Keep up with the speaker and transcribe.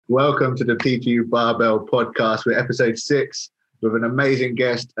Welcome to the PTU Barbell Podcast. We're episode 6 with an amazing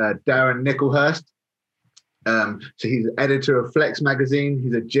guest, Darren Nicholhurst. So he's editor of Flex Magazine.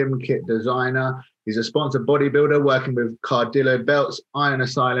 He's a gym kit designer. He's a sponsored bodybuilder working with Cardillo belts, Iron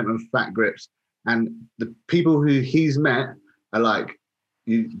Asylum, and Fat Grips. And the people who he's met are like,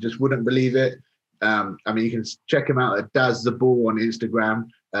 you just wouldn't believe it. You can check him out at Daz the Ball on Instagram.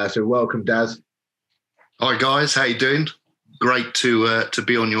 So welcome, Daz. Hi guys, how you doing? Great to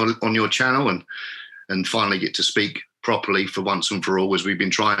be on your channel and finally get to speak properly for once and for all, as we've been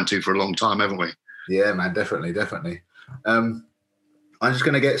trying to for a long time, haven't we? Yeah, man, definitely. I'm just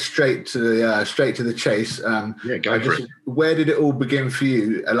going to get straight to the chase. Go for it. Where did it all begin for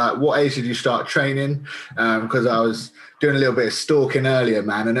you? Like, what age did you start training? Because I was doing a little bit of stalking earlier,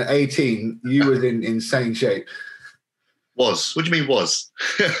 man, and at 18, you was in insane shape. Was? What do you mean was?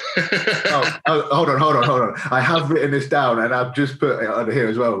 Hold on. I have written this down and I've just put it on here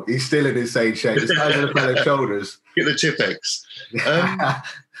as well. He's still in insane shape. This guy's on the fella's shoulders. Get the Tipex.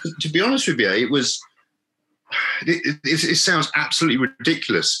 To be honest with you, it sounds absolutely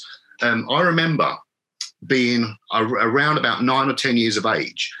ridiculous. I remember being around about 9 or 10 years of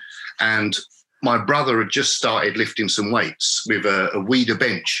age, and my brother had just started lifting some weights with a Weider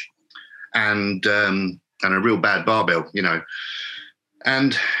bench and a real bad barbell, you know.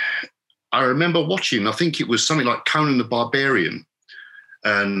 And I remember watching, I think it was something like Conan the Barbarian,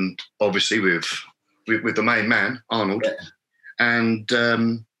 and obviously with the main man, Arnold. Yeah. And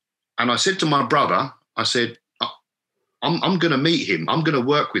I said to my brother, I said, I'm going to meet him. I'm going to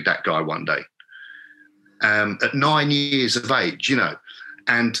work with that guy one day. At 9 years of age, you know.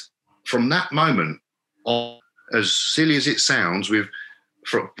 And from that moment, as silly as it sounds,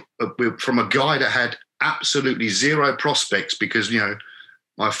 from a guy that had absolutely zero prospects, because, you know,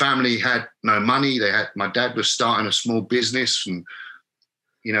 my family had no money. My dad was starting a small business, and,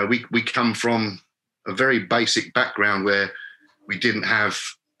 you know, we come from a very basic background where we didn't have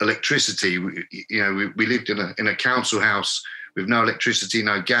electricity. We lived in a council house with no electricity,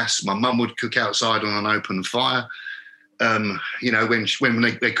 no gas. My mum would cook outside on an open fire, when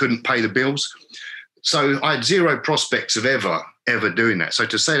they couldn't pay the bills. So I had zero prospects of ever doing that. So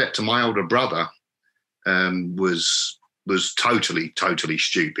to say that to my older brother was totally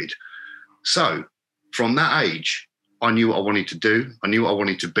stupid. So from that age, I knew what I wanted to do. I knew what I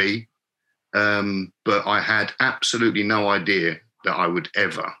wanted to be. But I had absolutely no idea that I would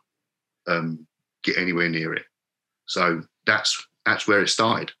ever get anywhere near it. So that's where it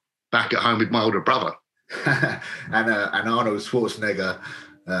started, back at home with my older brother. and Arnold Schwarzenegger.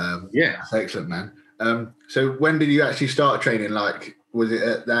 Yeah. That's excellent, man. So when did you actually start training? Like, was it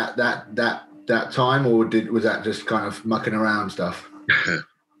at that time, or was that just kind of mucking around stuff?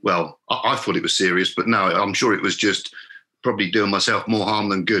 Well, I thought it was serious, but no, I'm sure it was just probably doing myself more harm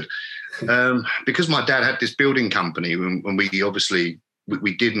than good. Because my dad had this building company, and we obviously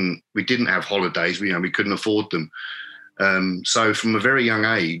we didn't have holidays. We couldn't afford them. So from a very young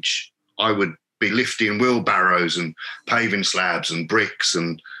age, I would be lifting wheelbarrows and paving slabs and bricks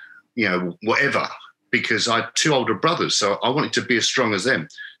and, you know, whatever, because I had 2 older brothers, so I wanted to be as strong as them.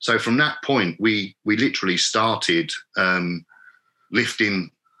 So from that point, we literally started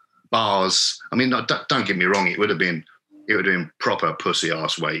lifting bars. I mean, don't get me wrong, it would have been proper pussy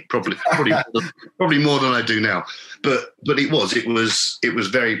ass weight, probably more than I do now. But it was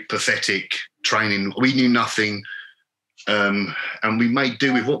very pathetic training. We knew nothing, and we made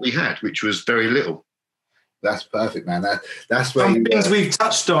do with what we had, which was very little. That's perfect, man. That's where some things we've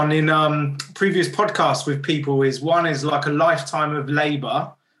touched on in previous podcasts with people is, one is like a lifetime of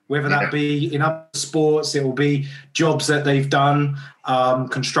labour, whether that be in other sports, it will be jobs that they've done,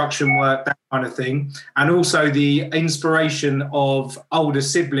 construction work, that kind of thing. And also the inspiration of older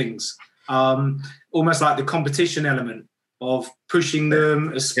siblings, almost like the competition element of pushing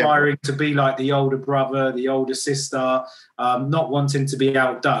them, aspiring to be like the older brother, the older sister, not wanting to be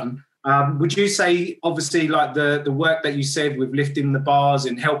outdone. Would you say, obviously, like the work that you said with lifting the bars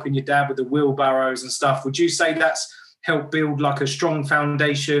and helping your dad with the wheelbarrows and stuff, would you say that's help build like a strong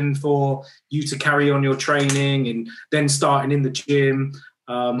foundation for you to carry on your training and then starting in the gym,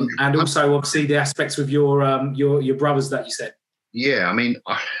 and also obviously the aspects with your brothers that you said? Yeah, I mean,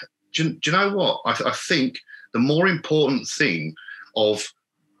 do you know what? I think the more important thing of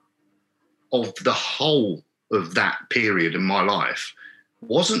the whole of that period in my life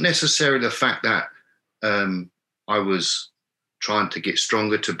wasn't necessarily the fact that I was trying to get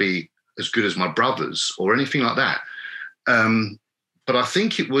stronger to be as good as my brothers or anything like that. But I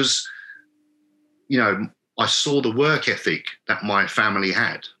think it was, you know, I saw the work ethic that my family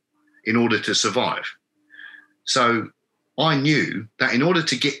had in order to survive. So I knew that in order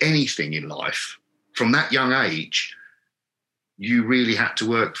to get anything in life from that young age, you really had to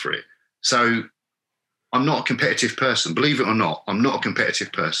work for it. So I'm not a competitive person. Believe it or not, I'm not a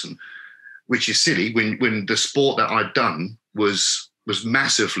competitive person, which is silly when the sport that I'd done was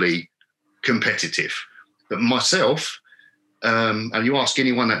massively competitive. But myself, and you ask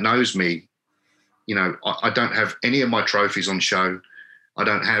anyone that knows me, you know, I don't have any of my trophies on show. I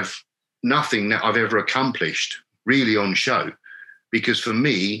don't have nothing that I've ever accomplished really on show, because for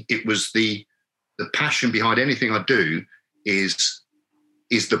me, it was the passion behind anything I do is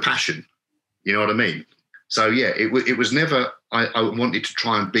the passion. You know what I mean? So yeah, it was never, I wanted to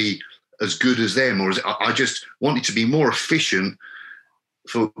try and be as good as them, or I just wanted to be more efficient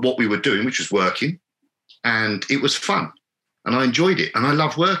for what we were doing, which was working. And it was fun and I enjoyed it and I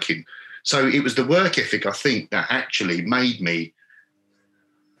love working. So it was the work ethic, I think, that actually made me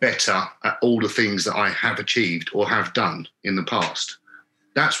better at all the things that I have achieved or have done in the past.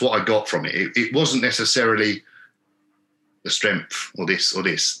 That's what I got from it. It wasn't necessarily the strength or this or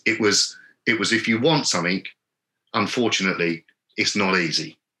this. It was if you want something, unfortunately, it's not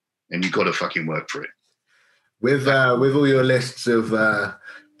easy and you've got to fucking work for it. With all your lists of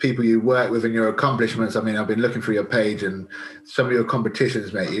people you work with and your accomplishments, I mean, I've been looking through your page and some of your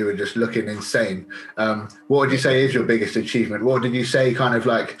competitions, mate, you were just looking insane. What would you say is your biggest achievement? What did you say kind of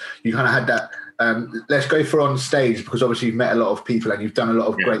like you kind of had that, let's go for on stage, because obviously you've met a lot of people and you've done a lot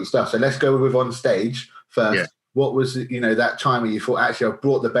of great stuff. So let's go with on stage first. Yeah. What was, you know, that time where you thought, actually, I've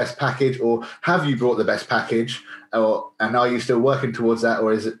brought the best package, or have you brought the best package, and are you still working towards that,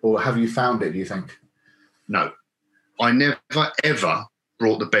 or have you found it, do you think? No, I never, ever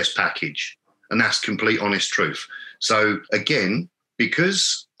brought the best package. And that's complete honest truth. So again,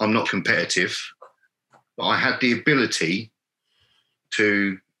 because I'm not competitive, but I had the ability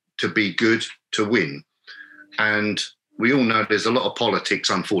to be good, to win. And we all know there's a lot of politics,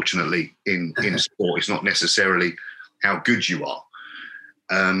 unfortunately, in sport. It's not necessarily how good you are.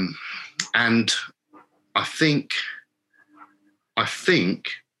 And I think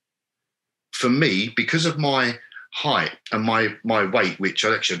for me, because of my height and my weight, which I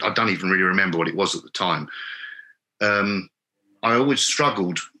don't even really remember what it was at the time, I always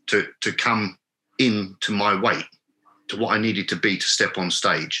struggled to come into my weight, to what I needed to be to step on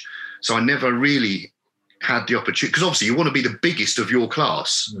stage. So I never really had the opportunity, because obviously you want to be the biggest of your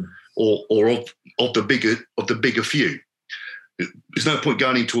class, or of the bigger few. There's no point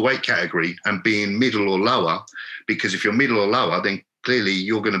going into a weight category and being middle or lower, because if you're middle or lower, then clearly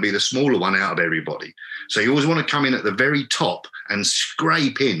you're going to be the smaller one out of everybody. So you always want to come in at the very top and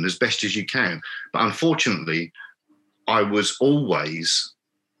scrape in as best as you can. But unfortunately, I was always,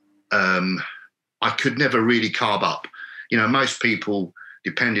 I could never really carb up. You know, most people,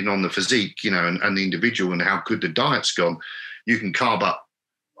 depending on the physique, you know, and the individual and how good the diet's gone, you can carb up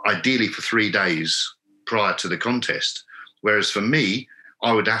ideally for 3 days prior to the contest. Whereas for me,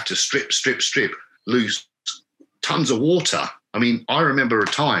 I would have to strip, lose tons of water. I mean, I remember a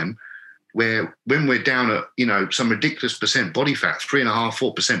time where when we're down at, you know, some ridiculous percent body fat,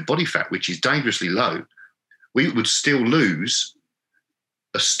 3.5%, 4% body fat, which is dangerously low, we would still lose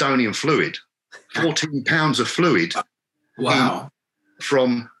a stone in fluid, 14 pounds of fluid. Wow.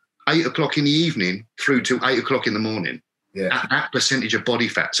 From 8 o'clock in the evening through till 8 o'clock in the morning, at that percentage of body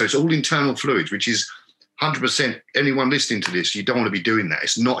fat. So it's all internal fluids, which is 100%. Anyone listening to this, you don't want to be doing that.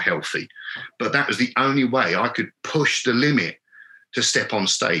 It's not healthy. But that was the only way I could push the limit to step on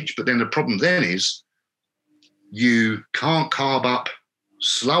stage. But then the problem then is you can't carb up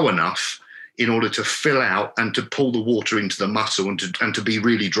slow enough in order to fill out and to pull the water into the muscle and to be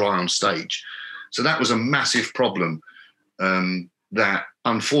really dry on stage. So that was a massive problem. That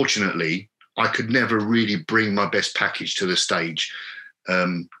unfortunately I could never really bring my best package to the stage,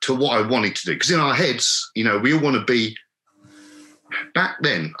 to what I wanted to do. Because in our heads, you know, we all want to be back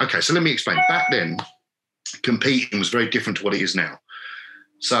then. Okay, so let me explain. Back then, competing was very different to what it is now.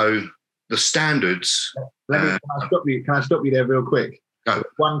 So the standards. Can I stop you there real quick? Go.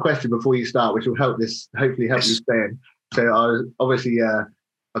 One question before you start, which will hopefully help you stay in. So I was obviously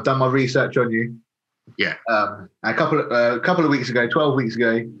I've done my research on you. Yeah. A couple of weeks ago, 12 weeks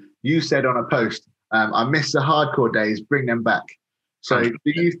ago, you said on a post, I miss the hardcore days, bring them back. So 100%.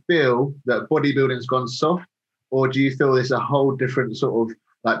 Do you feel that bodybuilding's gone soft, or do you feel there's a whole different sort of,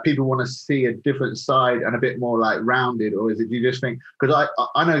 like, people want to see a different side and a bit more like rounded, or is it, do you just think, because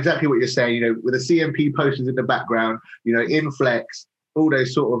I know exactly what you're saying, you know, with the CMP posters in the background, you know, in Flex, all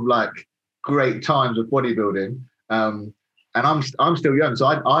those sort of like great times of bodybuilding. And I'm still young, so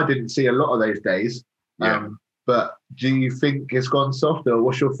I didn't see a lot of those days. Yeah. But do you think it's gone soft, or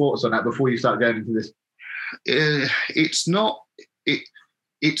what's your thoughts on that before you start going into this? it's not.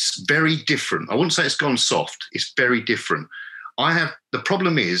 It's very different. I wouldn't say it's gone soft. It's very different. The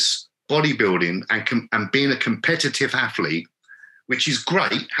problem is bodybuilding and being a competitive athlete, which is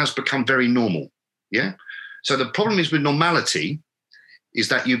great, has become very normal. Yeah. So the problem is with normality is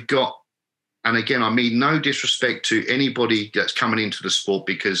that you've got, and again, I mean no disrespect to anybody that's coming into the sport,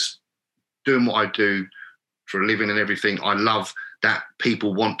 because doing what I do for a living and everything, I love that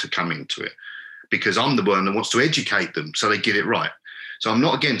people want to come into it, because I'm the one that wants to educate them so they get it right. So I'm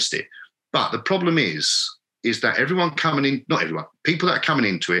not against it. But the problem is that everyone coming in, not everyone, people that are coming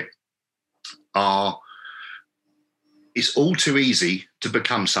into it it's all too easy to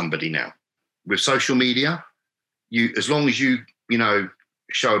become somebody now. With social media, as long as you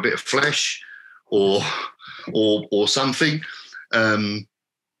show a bit of flesh or something,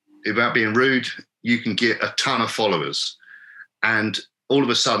 without being rude, you can get a ton of followers. And all of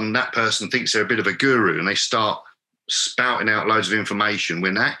a sudden that person thinks they're a bit of a guru, and they start spouting out loads of information,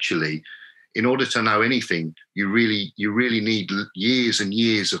 when actually, in order to know anything, you really need years and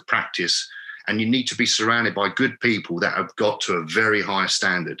years of practice, and you need to be surrounded by good people that have got to a very high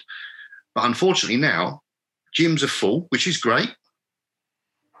standard. But unfortunately now, gyms are full, which is great.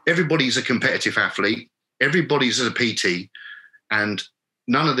 Everybody's a competitive athlete. Everybody's a PT, and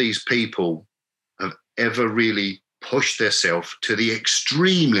none of these people have ever really pushed themselves to the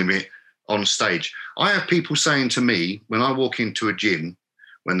extreme limit on stage. I have people saying to me when I walk into a gym,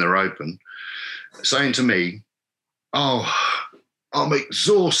 when they're open, saying to me, "Oh, I'm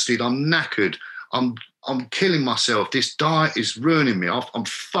exhausted. I'm knackered. I'm killing myself. This diet is ruining me. I'm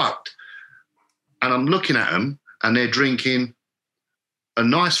fucked." And I'm looking at them, and they're drinking a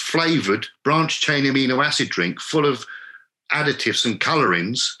nice flavoured branched chain amino acid drink full of additives and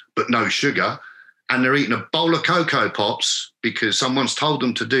colorings, but no sugar. And they're eating a bowl of Cocoa Pops because someone's told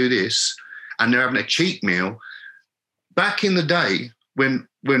them to do this, and they're having a cheat meal. Back in the day when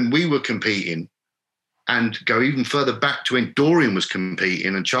we were competing, and go even further back to when Dorian was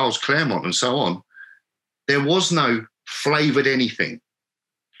competing and Charles Claremont and so on, there was no flavoured anything.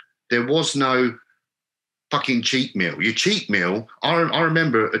 There was no fucking cheat meal. Your cheat meal, I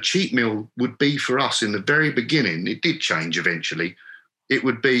remember a cheat meal would be for us in the very beginning, it did change eventually, it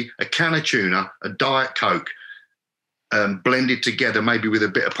would be a can of tuna, a Diet Coke, blended together maybe with a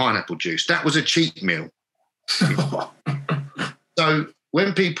bit of pineapple juice. That was a cheat meal. So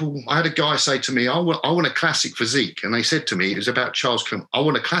when I had a guy say to me, I want a classic physique. And they said to me, it was about Charles Claremont, I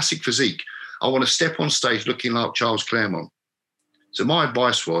want a classic physique. I want to step on stage looking like Charles Claremont. So my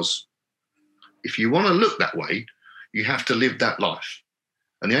advice was, if you want to look that way, you have to live that life.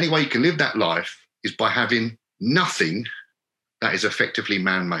 And the only way you can live that life is by having nothing that is effectively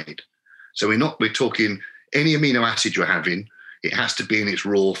man-made. So we're talking any amino acid you're having, it has to be in its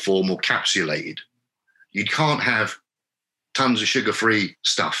raw form or capsulated. You can't have tons of sugar-free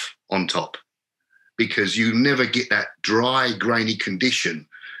stuff on top, because you never get that dry, grainy condition.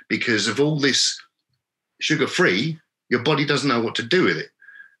 Because of all this sugar-free, your body doesn't know what to do with it.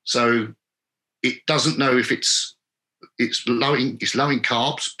 So it doesn't know if it's low in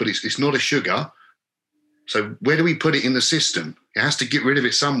carbs, but it's not a sugar. So where do we put it in the system? It has to get rid of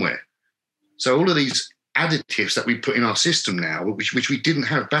it somewhere. So all of these additives that we put in our system now, which we didn't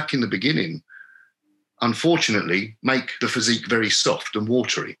have back in the beginning, unfortunately make the physique very soft and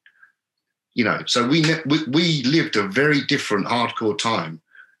watery. So we lived a very different hardcore time.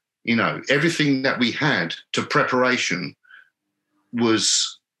 Everything that we had to preparation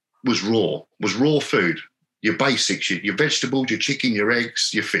was raw food, your basics, your vegetables, your chicken, your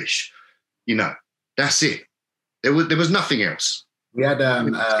eggs, your fish. That's it. There was nothing else. We had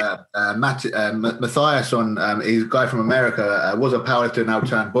Matthias on. He's a guy from America. Was a powerlifter, now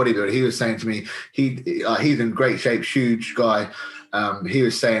turned bodybuilder. He was saying to me, he's in great shape, huge guy. He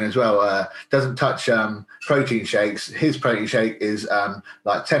was saying as well, doesn't touch protein shakes. His protein shake is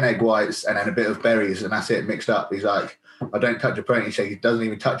like 10 egg whites and then a bit of berries, and that's it, mixed up. He's like, I don't touch a protein shake. He doesn't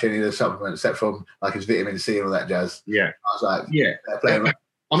even touch any of the supplements except from like his vitamin C and all that jazz. Yeah. I was like, yeah.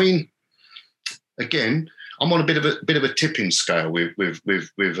 I mean, again, I'm on a bit of a tipping scale with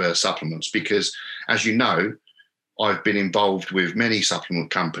supplements, because, as you know, I've been involved with many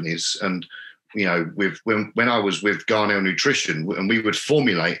supplement companies, and when I was with Garnell Nutrition and we would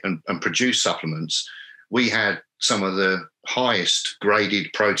formulate and produce supplements, we had some of the highest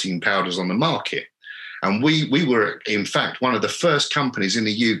graded protein powders on the market. And we were, in fact, one of the first companies in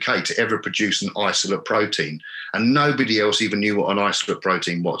the UK to ever produce an isolate protein. And nobody else even knew what an isolate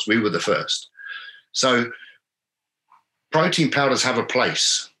protein was. We were the first. So protein powders have a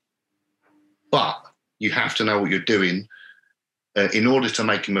place, but you have to know what you're doing in order to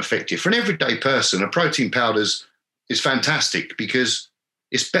make them effective. For an everyday person, a protein powder is fantastic because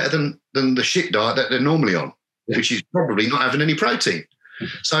it's better than the shit diet that they're normally on, which is probably not having any protein.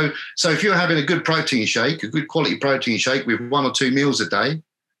 So if you're having a good protein shake, a good quality protein shake with 1 or 2 meals a day,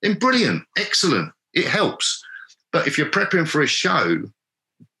 then brilliant, excellent. It helps. But if you're prepping for a show,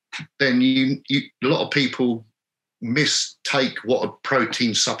 then you a lot of people mistake what a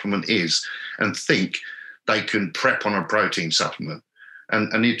protein supplement is and think they can prep on a protein supplement.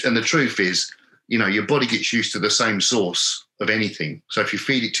 And the truth is, your body gets used to the same source of anything. So if you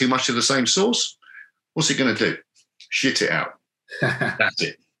feed it too much of the same source, what's it going to do? Shit it out. That's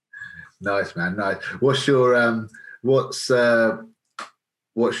it. Nice, man. Nice. What's your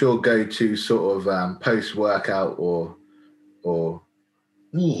go-to sort of post workout or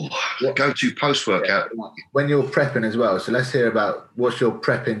go-to post workout when you're prepping as well? So let's hear about what's your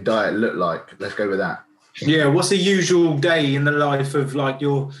prepping diet look like. Let's go with that. Yeah, what's a usual day in the life of like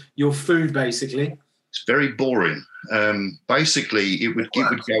your food basically? It's very boring. Basically, it would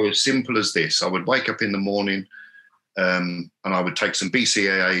go as simple as this. I would wake up in the morning. And I would take some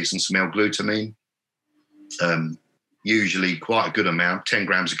BCAAs and some L-glutamine, usually quite a good amount, 10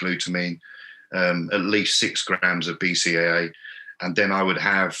 grams of glutamine, at least 6 grams of BCAA. And then I would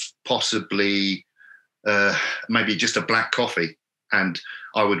have possibly maybe just a black coffee. And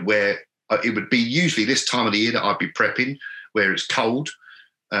I would it would be usually this time of the year that I'd be prepping, where it's cold.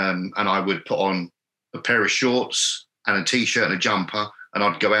 And I would put on a pair of shorts and a T-shirt and a jumper, and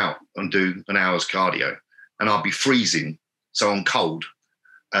I'd go out and do an hour's cardio. And I'd be freezing, so I'm cold.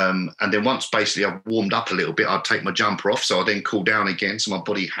 And then once basically I've warmed up a little bit, I'd take my jumper off, so I then cool down again. So my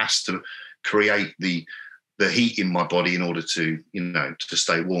body has to create the heat in my body in order to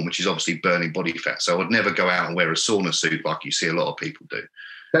stay warm, which is obviously burning body fat. So I'd never go out and wear a sauna suit like you see a lot of people do.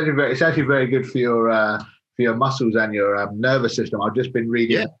 It's actually very good for your muscles and your nervous system. I've just been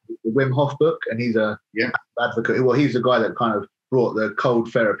reading the Wim Hof book, and he's a advocate. Well, he's the guy that kind of brought the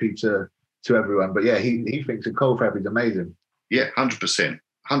cold therapy to everyone. But yeah, he thinks the cold therapy is amazing. Yeah, 100%.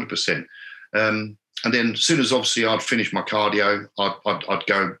 And then as soon as obviously I'd finish my cardio, I'd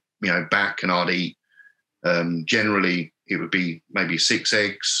go, back and I'd eat. Generally, it would be maybe 6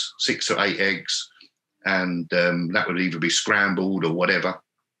 or 8 eggs. And that would either be scrambled or whatever.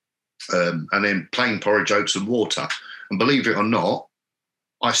 And then plain porridge, oats and water. And believe it or not,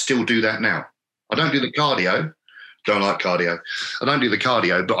 I still do that now. I don't do the cardio. Don't like cardio. I don't do the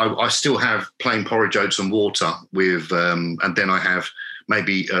cardio, but I still have plain porridge, oats and water with, and then I have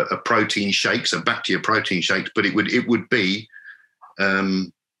maybe a protein shake. So back to your protein shakes, but it would be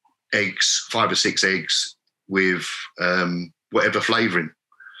eggs, 5 or 6 eggs with whatever flavouring.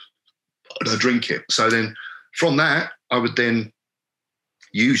 And I drink it. So then from that, I would then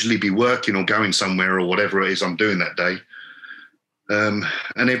usually be working or going somewhere or whatever it is I'm doing that day. And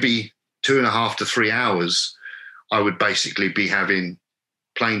every 2.5 to 3 hours, I would basically be having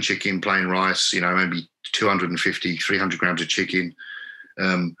plain chicken, plain rice, maybe 250, 300 grams of chicken.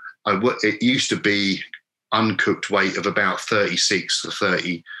 It used to be uncooked weight of about 36 to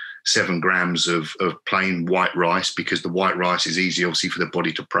 37 grams of plain white rice, because the white rice is easy, obviously, for the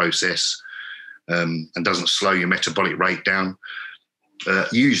body to process and doesn't slow your metabolic rate down.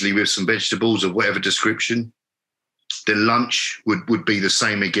 Usually with some vegetables of whatever description. The lunch would be the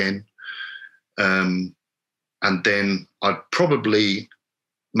same again. And then I'd probably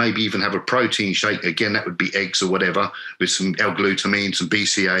maybe even have a protein shake. Again, that would be eggs or whatever with some L-glutamine, some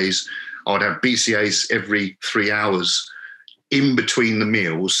BCAAs. I'd have BCAAs every 3 hours in between the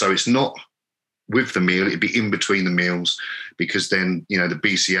meals. So it's not with the meal, it'd be in between the meals, because then, the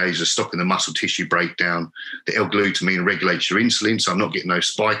BCAAs are stopping the muscle tissue breakdown. The L-glutamine regulates your insulin, so I'm not getting no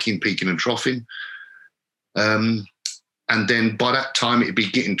spiking, peaking and troughing. And then by that time, it'd be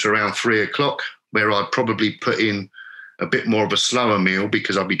getting to around 3 o'clock, where I'd probably put in a bit more of a slower meal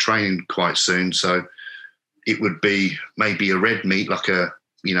because I'll be training quite soon. So it would be maybe a red meat, like a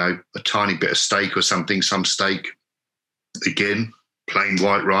tiny bit of steak or something, some steak. Again, plain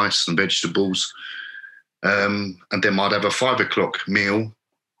white rice and vegetables. And then I'd have a 5 o'clock meal,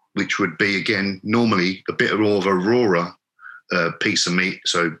 which would be, again, normally a bit more of a rawer piece of meat.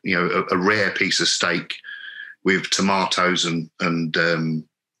 So, a rare piece of steak with tomatoes and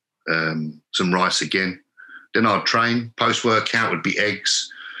some rice again. Then I'd train. Post-workout would be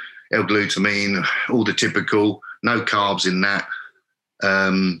eggs, L-glutamine, all the typical, no carbs in that.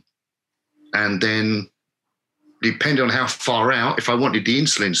 And then depending on how far out, if I wanted the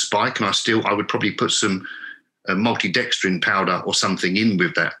insulin spike, I would probably put some maltodextrin powder or something in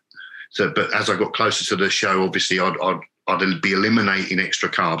with that. So, but as I got closer to the show, obviously I'd be eliminating extra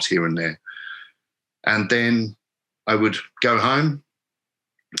carbs here and there. And then I would go home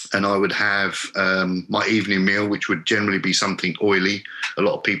and I would have my evening meal, which would generally be something oily. A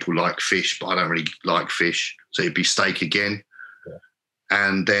lot of people like fish, but I don't really like fish. So it'd be steak again. Yeah.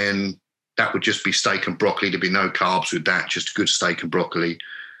 And then that would just be steak and broccoli. There'd be no carbs with that, just good steak and broccoli.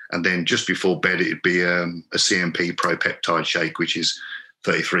 And then just before bed, it'd be a CMP Pro-Peptide shake, which is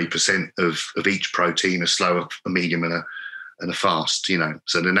 33% of each protein, a slow, a medium, and a fast, you know.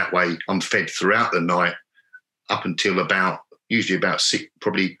 So then that way I'm fed throughout the night up until usually about 6,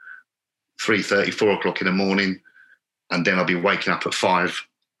 probably 3:30, 4 o'clock in the morning. And then I'll be waking up at 5,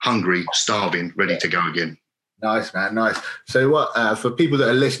 hungry, starving, ready to go again. Nice, man, nice. So what, for people that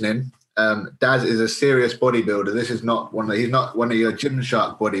are listening, Daz is a serious bodybuilder. This is not he's not one of your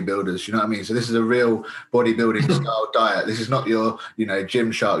Gymshark bodybuilders, you know what I mean? So this is a real bodybuilding style diet. This is not your,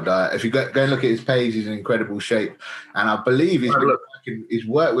 Gymshark diet. If you go and look at his page, he's in incredible shape. And I believe he's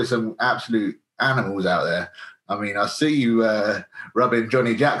worked with some absolute animals out there. I mean, I see you rubbing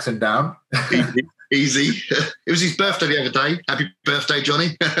Johnny Jackson down. Easy. It was his birthday the other day. Happy birthday,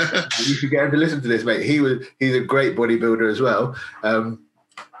 Johnny. You should get him to listen to this, mate. He's a great bodybuilder as well.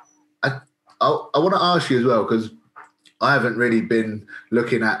 I want to ask you as well, because I haven't really been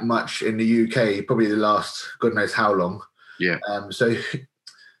looking at much in the UK, probably the last God knows how long. Yeah. So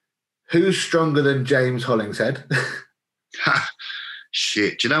who's stronger than James Hollingshead?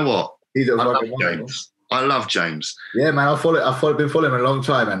 Shit. Do you know what? I love James. Yeah, man. I've been following him a long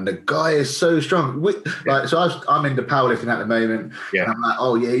time, and the guy is so strong. I'm into powerlifting at the moment. Yeah. And I'm like,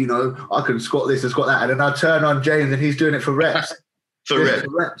 oh yeah, I can squat this and squat that, and then I turn on James, and he's doing it for reps. For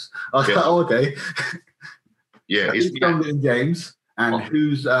reps. I was like, oh, okay. Yeah. Who's stronger than James, and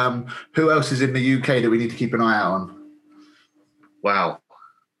who else is in the UK that we need to keep an eye out on? Wow,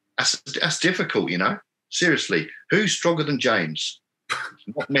 that's difficult, Seriously, who's stronger than James?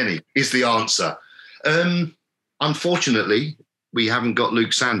 Not many is the answer. Unfortunately, we haven't got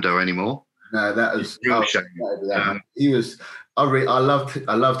Luke Sando anymore. No, that was shame. He was. I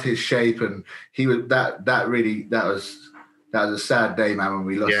loved his shape, and he was that was a sad day, man, when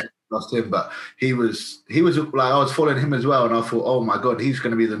we lost him. But he was like, I was following him as well, and I thought, oh my God, he's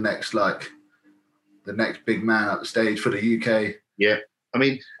going to be the next big man up the stage for the UK. Yeah, I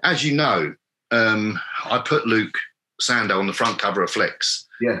mean, as you know, I put Luke Sando on the front cover of Flex.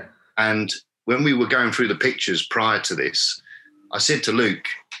 Yeah, and when we were going through the pictures prior to this, I said to Luke,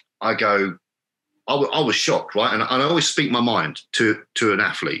 I was shocked, right? And I always speak my mind to an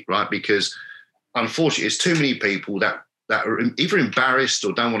athlete, right? Because unfortunately, it's too many people that are either embarrassed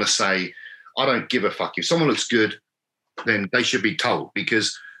or don't want to say, I don't give a fuck. If someone looks good, then they should be told,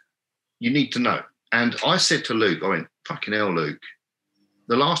 because you need to know. And I said to Luke, I went, fucking hell, Luke,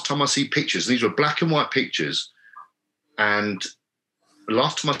 the last time I see pictures, these were black and white pictures, and the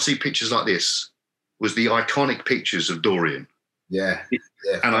last time I see pictures like this was the iconic pictures of Dorian. Yeah.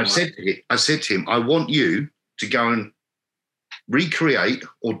 And I said to him, I want you to go and recreate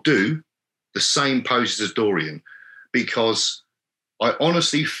or do the same poses as Dorian, because I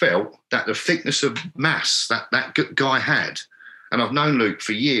honestly felt that the thickness of mass that guy had, and I've known Luke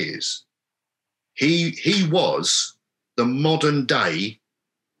for years, he was the modern day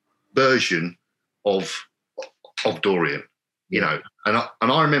version of Dorian, And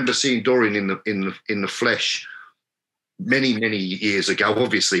I remember seeing Dorian in the flesh many years ago.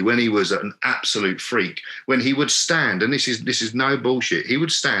 Obviously, when he was an absolute freak, when he would stand, and this is no bullshit, he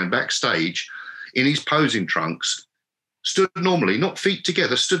would stand backstage in his posing trunks, stood normally, not feet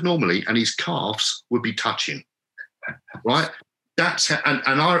together, stood normally, and his calves would be touching. Right? That's how,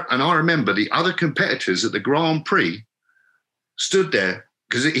 and I remember the other competitors at the Grand Prix stood there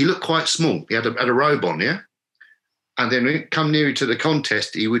because he looked quite small. He had a robe on, yeah. And then when it come nearer to the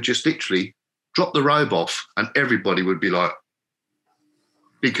contest, he would just literally drop the robe off, and everybody would be like,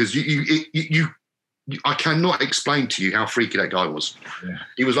 because I cannot explain to you how freaky that guy was. Yeah.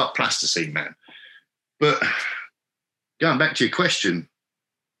 He was like plasticine, man. But going back to your question,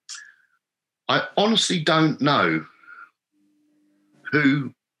 I honestly don't know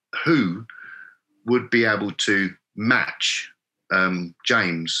who would be able to match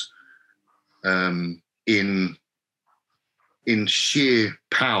James in sheer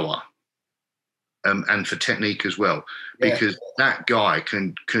power and for technique as well, because that guy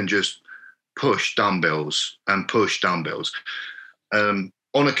can just push dumbbells. On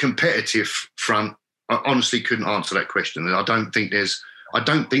a competitive front, I honestly couldn't answer that question. And I don't think there's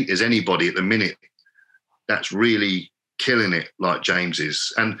anybody at the minute that's really killing it like James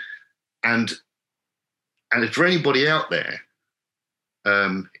is. And for anybody out there,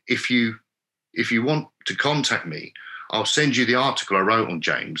 if you want to contact me, I'll send you the article I wrote on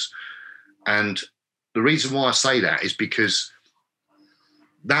James. And the reason why I say that is because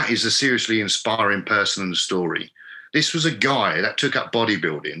that is a seriously inspiring person and story. This was a guy that took up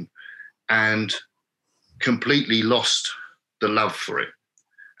bodybuilding and completely lost the love for it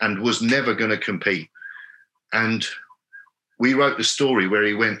and was never going to compete. And we wrote the story where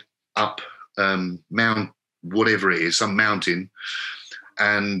he went up Mount, whatever it is, some mountain,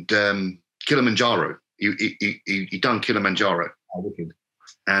 and Kilimanjaro. He done Kilimanjaro. Oh, wicked.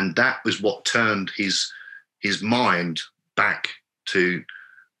 And that was what turned his mind back to,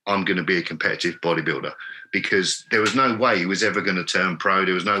 I'm going to be a competitive bodybuilder, because there was no way he was ever going to turn pro.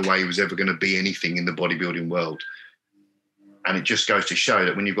 There was no way he was ever going to be anything in the bodybuilding world. And it just goes to show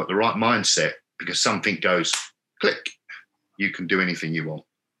that when you've got the right mindset, because something goes click, you can do anything you want.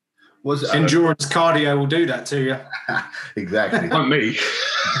 Endurance cardio will do that to you. Exactly. Not me.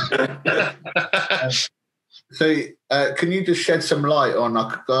 So can you just shed some light on,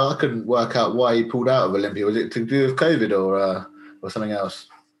 I couldn't work out why he pulled out of Olympia. Was it to do with COVID or something else?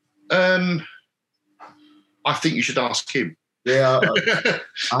 I think you should ask him. Yeah,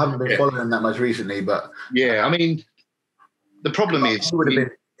 I haven't been following him that much recently, but yeah, I mean, the problem is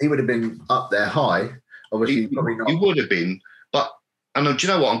he would have been up there high. Obviously, probably not. He would have been, but do you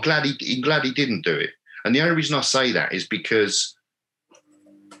know what? I'm glad he didn't do it. And the only reason I say that is because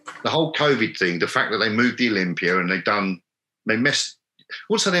the whole COVID thing, the fact that they moved the Olympia and they messed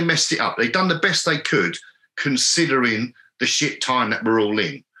it up. They've done the best they could considering the shit time that we're all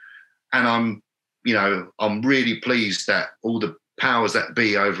in. And I'm really pleased that all the powers that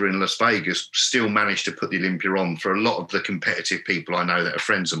be over in Las Vegas still managed to put the Olympia on for a lot of the competitive people I know that are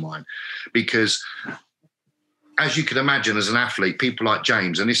friends of mine. Because as you can imagine, as an athlete, people like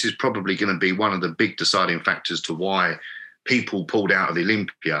James, and this is probably going to be one of the big deciding factors to why people pulled out of the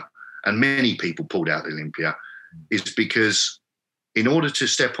Olympia, and many people pulled out of the Olympia, is because in order to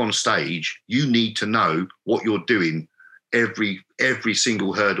step on stage, you need to know what you're doing every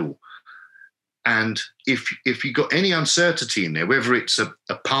single hurdle. And if you've got any uncertainty in there, whether it's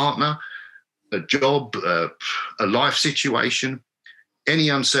a partner, a job, a life situation, any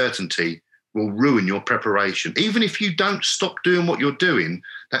uncertainty will ruin your preparation. Even if you don't stop doing what you're doing,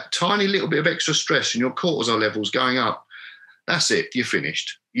 that tiny little bit of extra stress and your cortisol levels going up, that's it, you're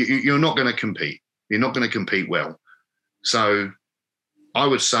finished. You're not going to compete. You're not going to compete well. So I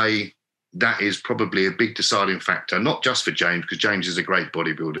would say that is probably a big deciding factor, not just for James, because James is a great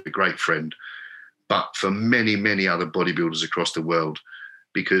bodybuilder, a great friend, but for many, many other bodybuilders across the world,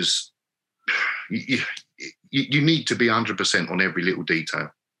 because you need to be 100% on every little detail.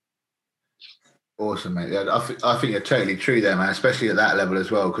 Awesome, mate. Yeah, I think you're totally true there, man, especially at that level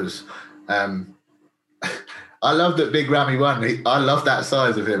as well, because I love that Big Ramy won. I love that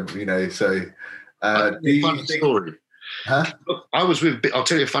size of him, so... funny story. Huh? I'll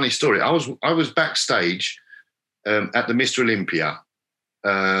tell you a funny story. I was backstage at the Mr. Olympia.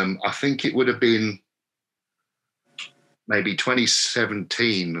 I think it would have been maybe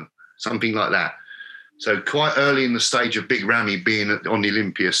 2017, something like that. So quite early in the stage of Big Ramy being on the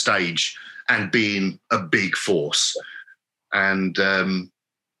Olympia stage and being a big force. And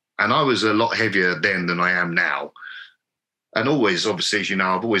I was a lot heavier then than I am now. And always, obviously, as you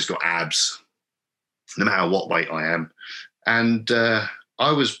know, I've always got abs, no matter what weight I am. And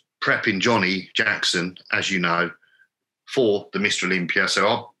I was prepping Johnny Jackson, as you know, for the Mr. Olympia.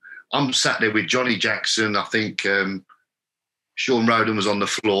 So I'm sat there with Johnny Jackson. I think Sean Roden was on the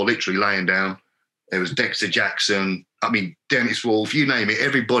floor, literally laying down. There was Dexter Jackson. Dennis Wolf, you name it,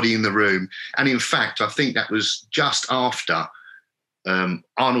 everybody in the room. And in fact, I think that was just after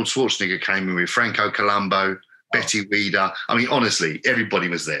Arnold Schwarzenegger came in with Franco Columbo, Betty Weeder. Honestly, everybody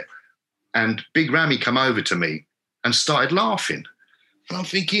was there. And Big Ramy come over to me and started laughing. And I'm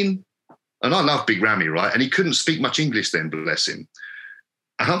thinking, and I love Big Ramy, right? And he couldn't speak much English then, bless him.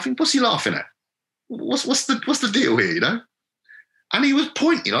 And I'm thinking, what's he laughing at? What's the deal here, And he was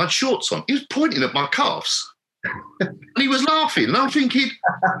pointing, I had shorts on, he was pointing at my calves. And he was laughing. And I'm thinking,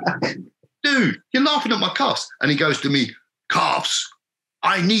 dude, you're laughing at my calves. And he goes to me, calves,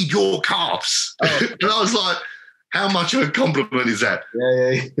 I need your calves. Oh. And I was like, how much of a compliment is that?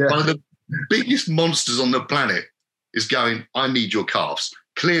 Yeah. One of the biggest monsters on the planet is going, I need your calves.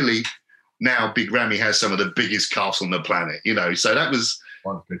 Clearly, now Big Ramy has some of the biggest calves on the planet, So that was...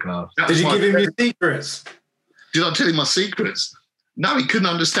 Monster calves. Did you give him your secrets? Did I tell him my secrets? No, he couldn't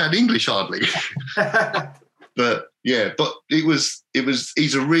understand English hardly. But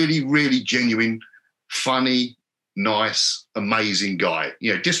he's a really, really genuine, funny, nice, amazing guy.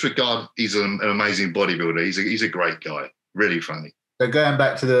 Disregard he's an amazing bodybuilder. He's a great guy. Really funny. So going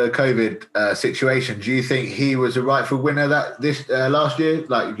back to the COVID situation, do you think he was the rightful winner this last year?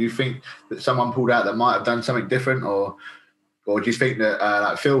 Like, do you think that someone pulled out that might have done something different, or do you think that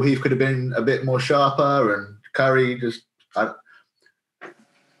like Phil Heath could have been a bit more sharper and Curry just, three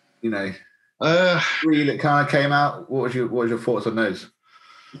that kind of came out? What was your thoughts on those?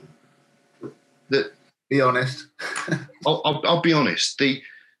 Be honest. I'll be honest. If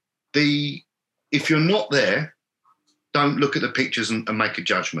you're not there, don't look at the pictures and make a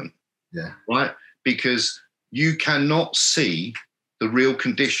judgment. Yeah. Right? Because you cannot see the real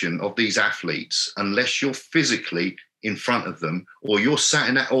condition of these athletes unless you're physically in front of them, or you're sat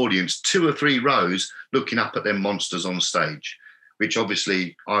in that audience 2 or 3 rows looking up at them monsters on stage, which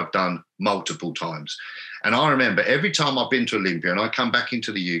obviously I've done multiple times. And I remember every time I've been to Olympia and I come back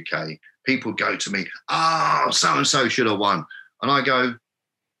into the UK, people go to me, so-and-so should have won. And I go,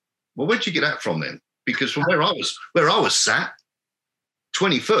 well, where'd you get that from then? Because from where I was sat,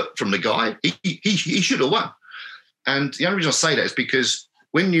 20 foot from the guy, he should have won. And the only reason I say that is because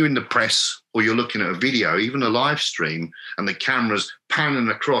when you're in the press or you're looking at a video, even a live stream, and the camera's panning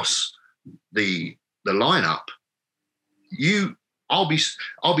across the lineup, I'll be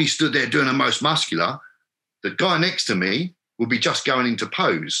stood there doing the most muscular. The guy next to me will be just going into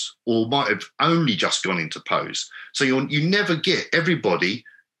pose, or might have only just gone into pose. So you never get everybody,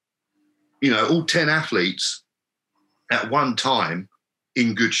 all 10 athletes at one time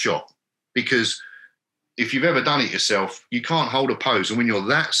in good shot. Because if you've ever done it yourself, you can't hold a pose. And when you're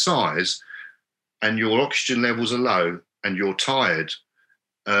that size and your oxygen levels are low and you're tired,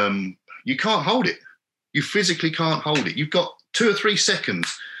 you can't hold it. You physically can't hold it. You've got 2 or 3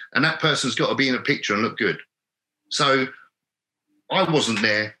 seconds and that person's got to be in a picture and look good. So I wasn't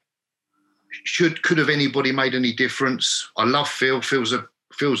there. Could have anybody made any difference? I love Phil. Phil's a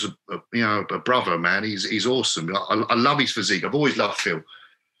brother, man. He's awesome. I love his physique. I've always loved Phil.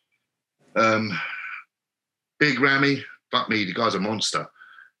 Big Ramy, fuck me, the guy's a monster.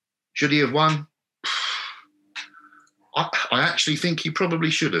 Should he have won? I actually think he probably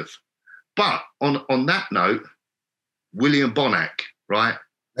should have. But on that note, William Bonac, right?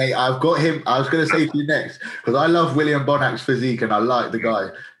 Hey, I've got him. I was going to say to you next, because I love William Bonac's physique and I like the guy.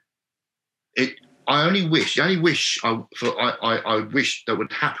 I wish that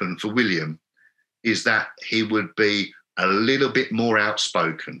would happen for William is that he would be a little bit more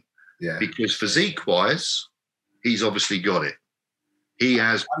outspoken. Yeah. Because physique-wise, he's obviously got it. He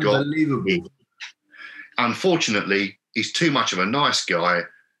has got it. Unfortunately, he's too much of a nice guy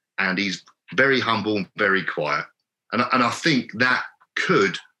and he's very humble and very quiet. And I think that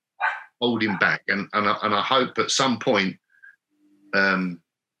could hold him back. And I hope at some point,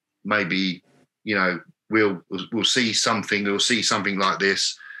 maybe, we'll see something. We'll see something like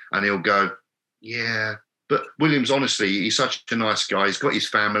this, and he'll go, yeah. But Williams, honestly, he's such a nice guy. He's got his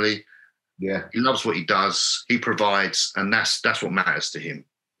family. Yeah, he loves what he does. He provides, and that's what matters to him.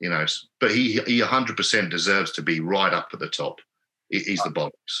 But he 100% deserves to be right up at the top. He's the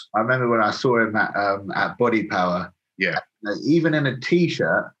box. I remember when I saw him at Body Power. Yeah, even in a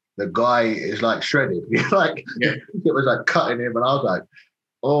t-shirt, the guy is like shredded. It was like cutting him, and I was like,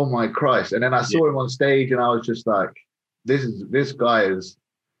 oh my Christ. And then I saw him on stage and I was just like, this guy is,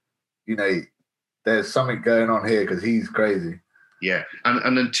 there's something going on here because he's crazy. Yeah.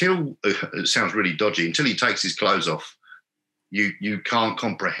 And until, it sounds really dodgy, until he takes his clothes off, you can't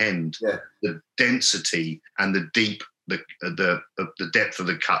comprehend the density and the depth of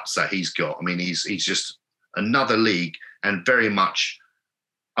the cuts that he's got. I mean, he's just another league and very much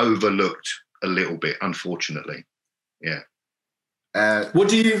overlooked a little bit, unfortunately. Yeah. What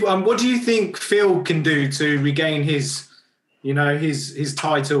do you think Phil can do to regain his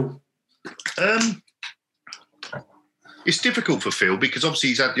title? It's difficult for Phil because obviously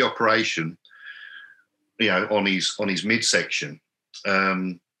he's had the operation, on his midsection.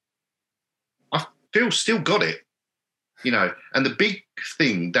 Phil's still got it, and the big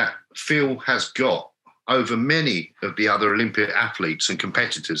thing that Phil has got over many of the other Olympic athletes and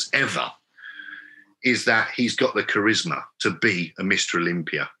competitors ever is that he's got the charisma to be a Mr.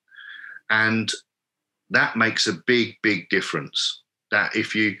 Olympia. And that makes a big, big difference. That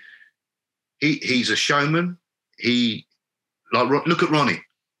if he's a showman, look at Ronnie.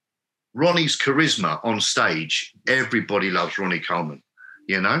 Ronnie's charisma on stage, everybody loves Ronnie Coleman,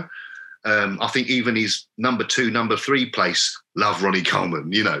 I think even his number 2, number 3 place love Ronnie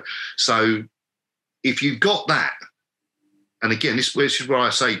Coleman, So if you've got that, and again, this is where I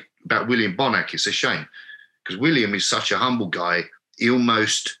say about William Bonac, it's a shame because William is such a humble guy. He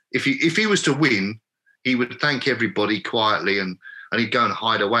almost, if he was to win, he would thank everybody quietly and he'd go and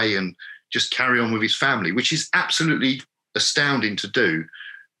hide away and just carry on with his family, which is absolutely astounding to do.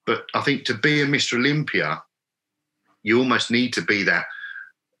 But I think to be a Mr. Olympia, you almost need to be that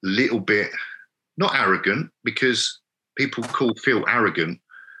little bit, not arrogant, because people call Phil arrogant,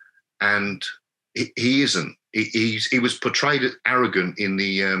 and he isn't. He was portrayed as arrogant in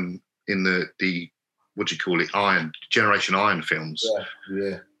the what do you call it, Generation Iron films.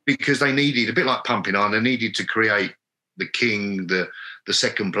 Yeah. Because they needed, a bit like Pumping Iron, they needed to create the king, the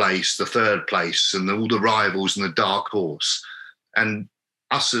second place, the third place, and all the rivals and the dark horse. And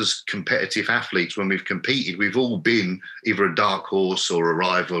us as competitive athletes, when we've competed, we've all been either a dark horse or a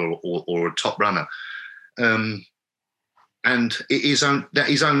rival or a top runner. And that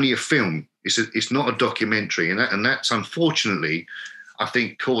is only a film. It's not a documentary, and that's unfortunately, I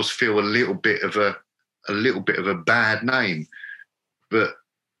think, caused Phil a little bit of a bad name. But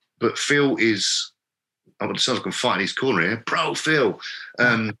Phil is, it sounds like I'm fighting his corner here, pro Phil.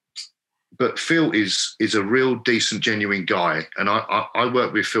 But Phil is a real decent, genuine guy. And I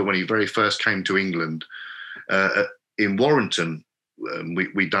worked with Phil when he very first came to England in Warrington.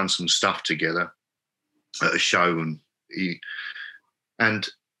 We'd done some stuff together at a show, and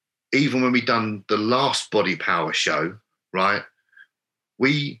even when we done the last Body Power show, right,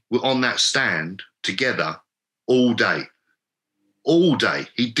 we were on that stand together all day. All day.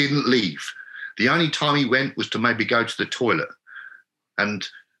 He didn't leave. The only time he went was to maybe go to the toilet. And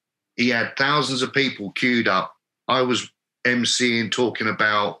he had thousands of people queued up. I was emceeing, talking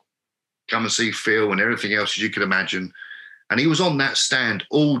about come and see Phil and everything else as you could imagine. And he was on that stand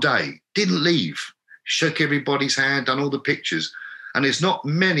all day, didn't leave, shook everybody's hand, done all the pictures. And there's not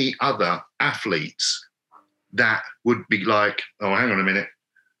many other athletes that would be like, oh, hang on a minute,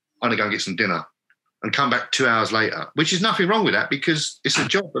 I'm going to go and get some dinner and come back 2 hours later, which is nothing wrong with that because it's a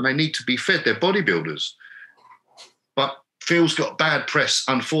job and they need to be fed. They're bodybuilders. But Phil's got bad press,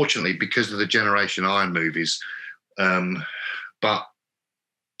 unfortunately, because of the Generation Iron movies. But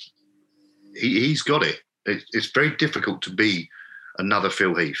he's got it. It's very difficult to be another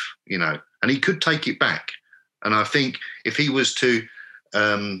Phil Heath, you know, and he could take it back. And I think if he was to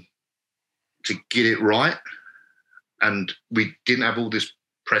get it right, and we didn't have all this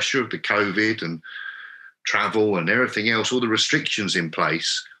pressure of the COVID and travel and everything else, all the restrictions in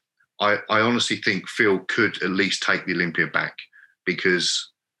place, I honestly think Phil could at least take the Olympia back, because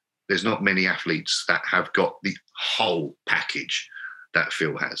there's not many athletes that have got the whole package that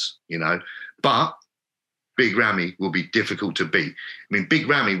Phil has, you know. But Big Ramy will be difficult to beat. I mean, Big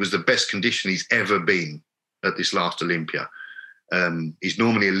Ramy was the best condition he's ever been at this last Olympia. He's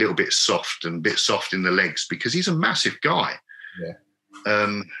normally a little bit soft and a bit soft in the legs because he's a massive guy. Yeah.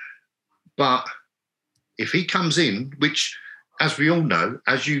 But if he comes in, which, as we all know,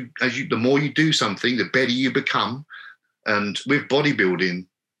 as you, the more you do something, the better you become. And with bodybuilding,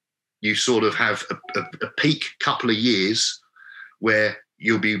 you sort of have a peak couple of years where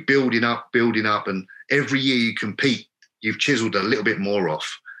you'll be building up, and every year you compete, you've chiseled a little bit more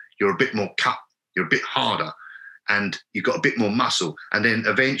off. You're a bit more cut. You're a bit harder, and you've got a bit more muscle. And then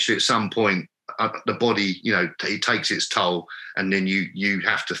eventually, at some point, the body, you know, it takes its toll, and then you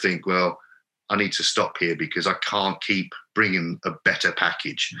have to think, well, I need to stop here because I can't keep bringing a better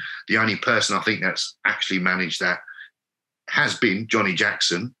package. The only person I think that's actually managed that has been Johnny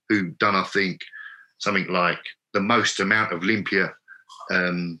Jackson, who done, I think, something like the most amount of Olympia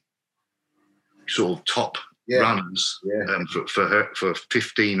sort of top runners for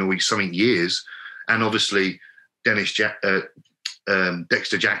 15 or something years. And obviously Dexter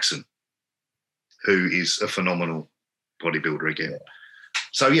Jackson, who is a phenomenal bodybuilder again. Yeah.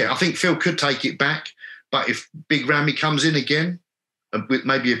 So, yeah, I think Phil could take it back. But if Big Ramy comes in again with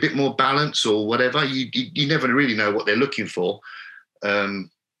maybe a bit more balance or whatever, you never really know what they're looking for,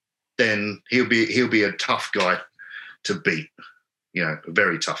 then he'll be a tough guy to beat. You know, a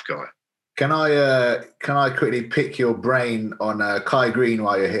very tough guy. Can I quickly pick your brain on Kai Green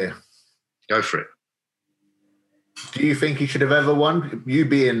while you're here? Go for it. Do you think he should have ever won? You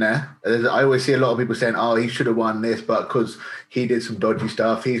being there, I always see a lot of people saying, "Oh, he should have won this," but because he did some dodgy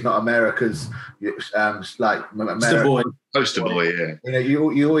stuff, he's not America's like poster boy. Yeah. You know,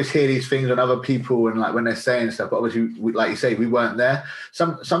 you always hear these things on other people and like when they're saying stuff. But obviously, like you say, we weren't there.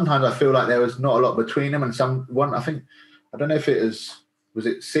 Sometimes I feel like there was not a lot between them, and I think I don't know if it was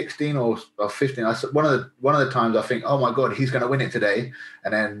it 16 or 15. One of the times I think, oh my God, he's going to win it today,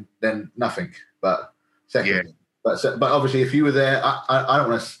 and then nothing. But second. Yeah. But obviously, if you were there, I don't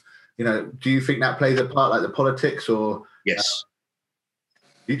want to, you know, do you think that plays a part, like the politics or? Yes.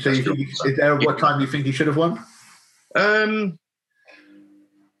 Is there what time you think he should have won? Do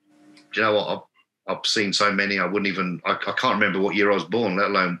you know what? I've seen so many, I wouldn't even, I can't remember what year I was born,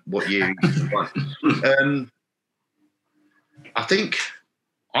 let alone what year he won. I think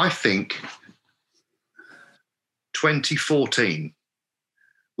 2014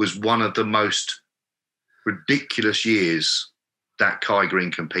 was one of the most ridiculous years that Kai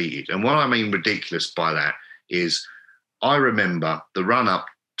Green competed. And what I mean ridiculous by that is I remember the run up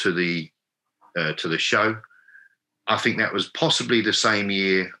to the show. I think that was possibly the same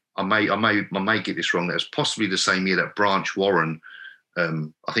year. I may get this wrong. That was possibly the same year that Branch Warren,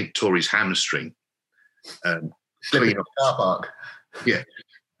 I think, tore his hamstring. Clean off car park. Yeah,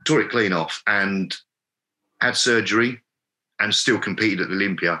 tore it clean off and had surgery and still competed at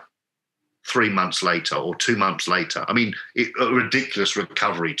Olympia 3 months later or 2 months later. I mean, a ridiculous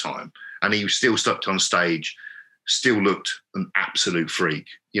recovery time. And he still stepped on stage, still looked an absolute freak,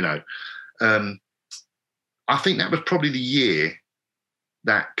 you know. I think that was probably the year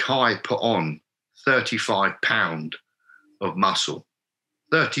that Kai put on 35 pound of muscle,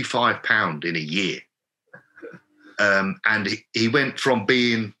 35 pound in a year. And he went from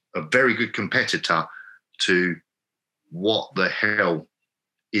being a very good competitor to what the hell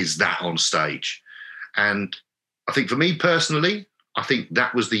is that on stage? And I think for me personally, I think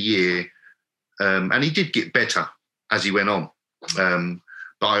that was the year, and he did get better as he went on.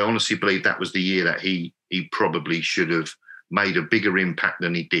 But I honestly believe that was the year that he probably should have made a bigger impact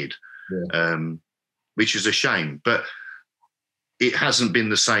than he did, which is a shame. But it hasn't been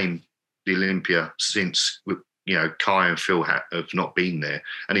the same, the Olympia, since, you know, Kai and Phil have not been there.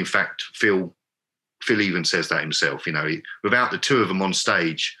 And in fact, Phil even says that himself, you know, without the two of them on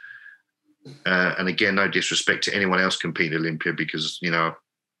stage, and again, no disrespect to anyone else competing at Olympia, because, you know,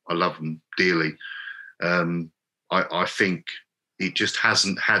 I love them dearly. I think it just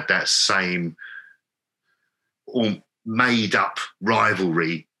hasn't had that same made up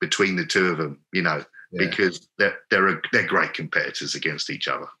rivalry between the two of them, you know, because they're great competitors against each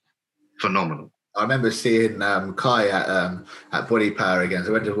other. Phenomenal. I remember seeing Kai at Body Power again. So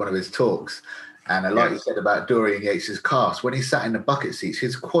I went to one of his talks, and like you said about Dorian Yates's cast, when he sat in the bucket seats,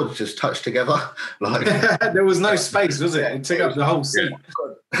 his quads just touched together. Like there was no space, was it? It took up the whole seat.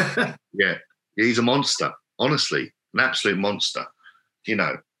 Yeah, he's a monster. Honestly, an absolute monster. You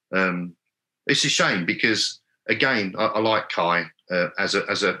know, it's a shame because, again, I like Kai as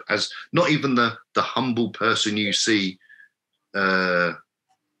not even the humble person you see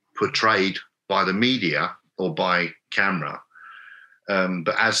portrayed by the media or by camera,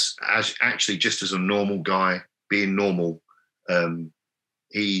 but as actually just as a normal guy, being normal.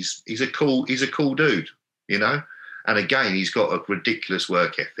 He's a cool dude, you know. And again, he's got a ridiculous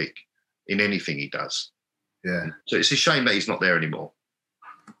work ethic in anything he does. Yeah. So it's a shame that he's not there anymore.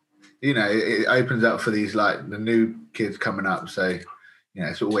 You know, it opens up for these, like, the new kids coming up. So, you know,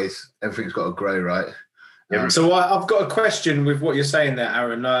 it's always, everything's got to grow, right? So I've got a question with what you're saying there,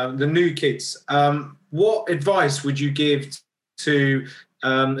 Aaron. The new kids, what advice would you give to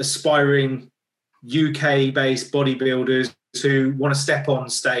aspiring UK-based bodybuilders who want to step on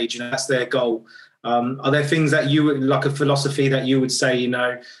stage? You know, that's their goal. Are there things that you would, like a philosophy that you would say, you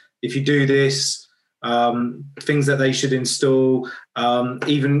know, if you do this, things that they should install?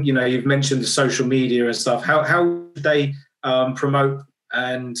 Even, you know, you've mentioned the social media and stuff. How should they promote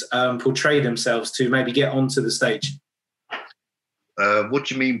and portray themselves to maybe get onto the stage? What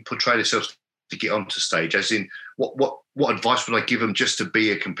do you mean portray themselves to get onto stage? As in, what advice would I give them just to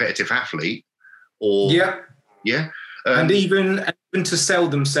be a competitive athlete? Or and even to sell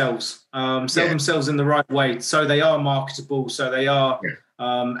themselves, themselves in the right way, so they are marketable, so they are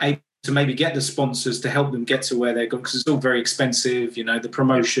able to maybe get the sponsors to help them get to where they're going, because it's all very expensive, you know, the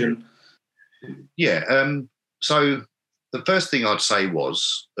promotion. So the first thing I'd say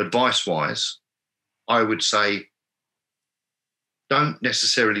was, advice-wise, I would say don't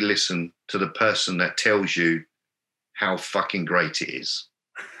necessarily listen to the person that tells you how fucking great it is.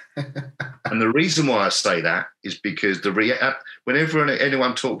 And the reason why I say that is because whenever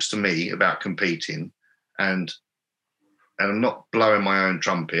anyone talks to me about competing, and I'm not blowing my own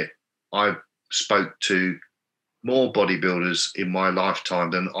trumpet, I've spoke to more bodybuilders in my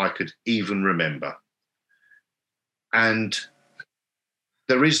lifetime than I could even remember. And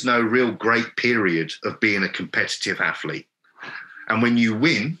there is no real great period of being a competitive athlete. And when you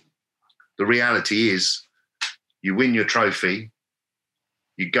win, the reality is you win your trophy,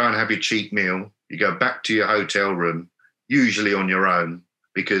 you go and have your cheap meal, you go back to your hotel room, usually on your own,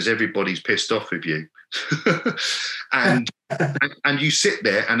 because everybody's pissed off with you. and you sit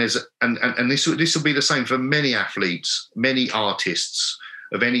there, and this will be the same for many athletes, many artists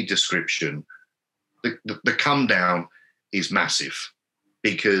of any description. The come down is massive,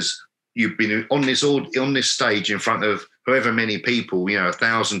 because you've been on this stage in front of however many people, you know,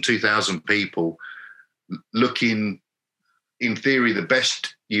 1,000, 2,000 people, looking in theory, the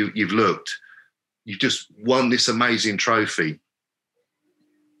best you've looked. You've just won this amazing trophy,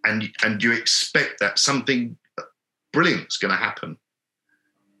 and you expect that something brilliant's going to happen.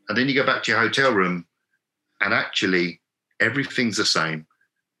 And then you go back to your hotel room, and actually everything's the same.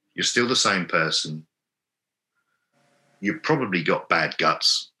 You're still the same person. You've probably got bad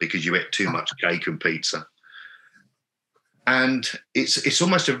guts because you ate too much cake and pizza. And it's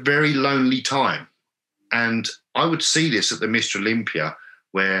almost a very lonely time. And I would see this at the Mr. Olympia,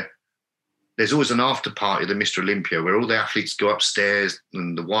 where there's always an after party at the Mr. Olympia where all the athletes go upstairs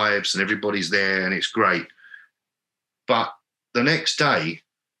and the wives and everybody's there, and it's great. But the next day,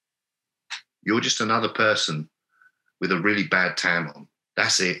 you're just another person with a really bad tan on.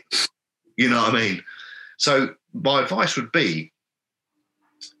 That's it. You know what I mean? So my advice would be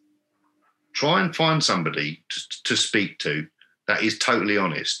try and find somebody to speak to that is totally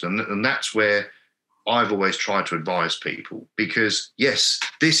honest. And that's where I've always tried to advise people, because, yes,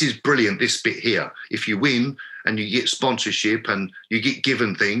 this is brilliant, this bit here. If you win and you get sponsorship and you get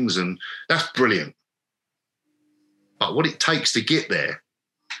given things, and that's brilliant. But what it takes to get there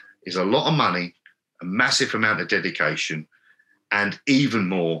is a lot of money, a massive amount of dedication, and even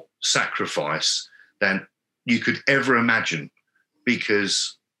more sacrifice than you could ever imagine.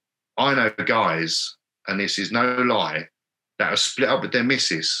 Because I know guys, and this is no lie, that are split up with their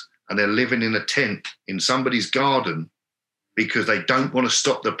missus and they're living in a tent in somebody's garden because they don't want to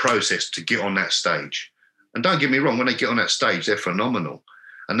stop the process to get on that stage. And don't get me wrong, when they get on that stage, they're phenomenal.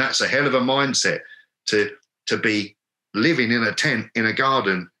 And that's a hell of a mindset to be living in a tent in a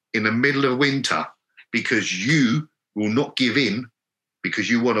garden in the middle of winter because you will not give in because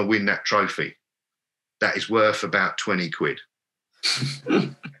you want to win that trophy. That is worth about 20 quid.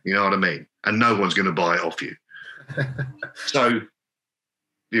 You know what I mean? And no one's going to buy it off you. So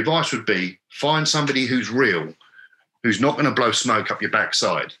the advice would be find somebody who's real, who's not going to blow smoke up your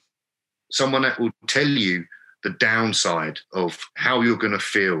backside. Someone that will tell you the downside of how you're going to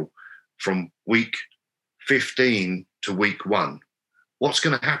feel from week 15 to week 1. What's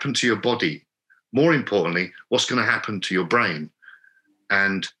going to happen to your body? More importantly, what's going to happen to your brain?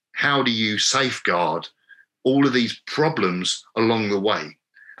 And how do you safeguard all of these problems along the way?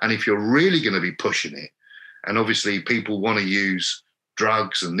 And if you're really going to be pushing it, and obviously people want to use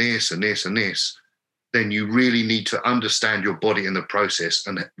drugs and this and this and this, then you really need to understand your body in the process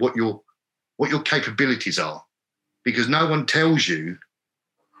and what your capabilities are. Because no one tells you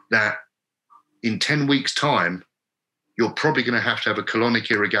that in 10 weeks' time, you're probably going to have a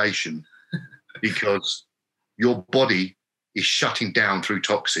colonic irrigation because your body is shutting down through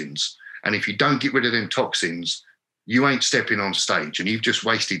toxins. And if you don't get rid of them toxins, you ain't stepping on stage, and you've just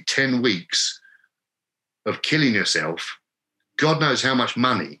wasted 10 weeks of killing yourself. God knows how much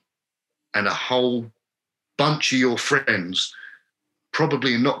money, and a whole bunch of your friends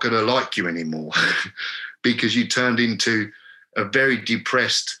probably are not going to like you anymore because you turned into a very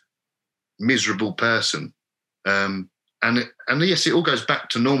depressed, miserable person. And yes, it all goes back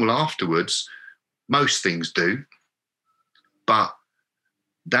to normal afterwards. Most things do. But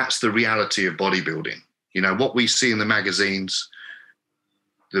that's the reality of bodybuilding. You know, what we see in the magazines,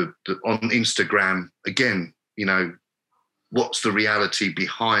 on Instagram, again, you know, what's the reality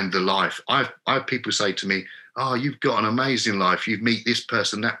behind the life? I've people say to me, oh, you've got an amazing life. You meet this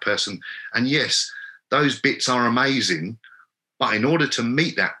person, that person. And yes, those bits are amazing. But in order to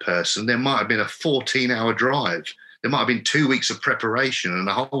meet that person, there might have been a 14-hour drive. There might have been 2 weeks of preparation and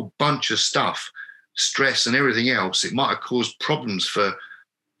a whole bunch of stuff, stress and everything else. It might have caused problems for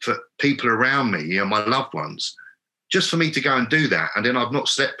people around me, you know, my loved ones, just for me to go and do that. And then I've not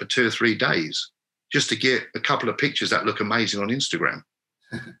slept for 2 or 3 days just to get a couple of pictures that look amazing on Instagram.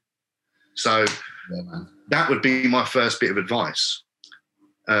 So yeah, that would be my first bit of advice.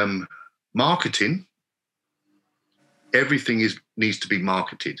 Marketing, everything needs to be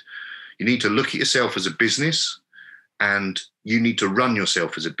marketed. You need to look at yourself as a business, and you need to run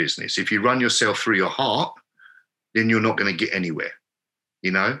yourself as a business. If you run yourself through your heart, then you're not going to get anywhere,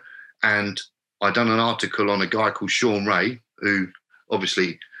 you know? And I done an article on a guy called Sean Ray, who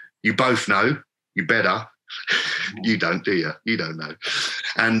obviously you both know, you better. You don't, do you? You don't know.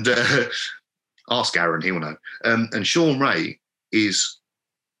 And ask Aaron, he'll know. And Sean Ray is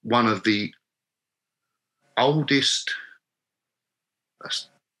one of the oldest,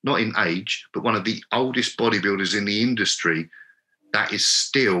 not in age, but one of the oldest bodybuilders in the industry that is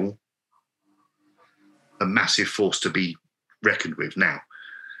still a massive force to be reckoned with now.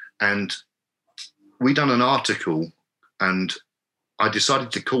 And we done an article, and I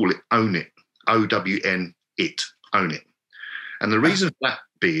decided to call it Own It, OWN it, Own It. And the reason for that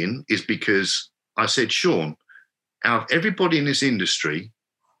being is because I said, Sean, out of everybody in this industry,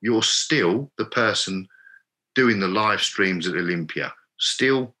 you're still the person doing the live streams at Olympia,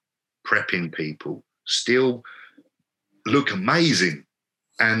 still prepping people, still look amazing.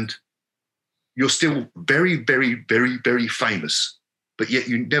 And you're still very, very, very, very famous, but yet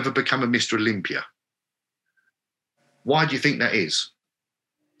you never become a Mr. Olympia. Why do you think that is?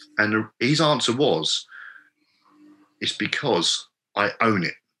 And his answer was, it's because I own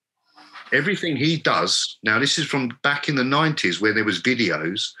it. Everything he does, now this is from back in the 90s where there was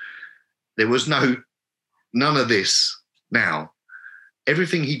videos, there was none of this now.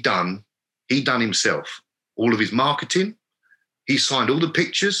 Everything he done himself. All of his marketing, he signed all the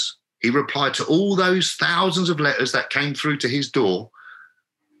pictures, he replied to all those thousands of letters that came through to his door.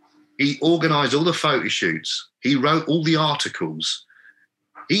 He organised all the photo shoots. He wrote all the articles.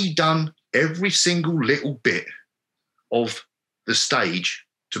 He done every single little bit of the stage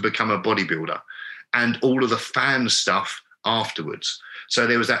to become a bodybuilder and all of the fan stuff afterwards. So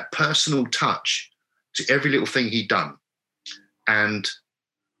there was that personal touch to every little thing he'd done. And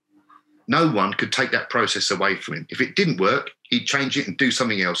no one could take that process away from him. If it didn't work, he'd change it and do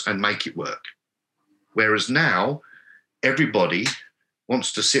something else and make it work. Whereas now, everybody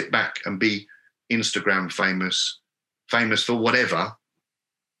wants to sit back and be Instagram famous for whatever,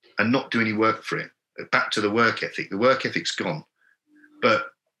 and not do any work for it. Back to the work ethic. The work ethic's gone. But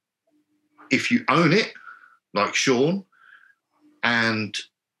if you own it, like Sean and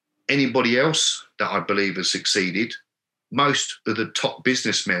anybody else that I believe has succeeded, most of the top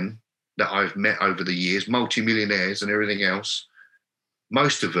businessmen that I've met over the years, multimillionaires and everything else,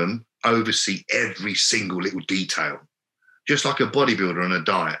 most of them oversee every single little detail, just like a bodybuilder on a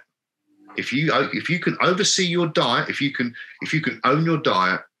diet. If you can oversee your diet, if you can own your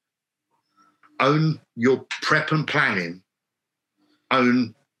diet, own your prep and planning,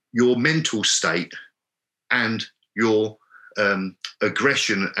 own your mental state and your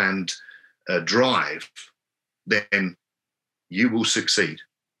aggression and drive, then you will succeed.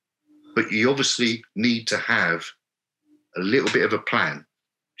 But you obviously need to have a little bit of a plan,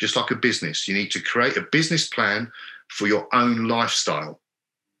 just like a business. You need to create a business plan for your own lifestyle.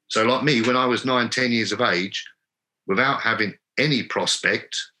 So like me, when I was 9, 10 years of age, without having any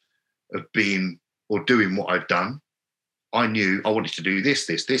prospect of being or doing what I've done, I knew I wanted to do this.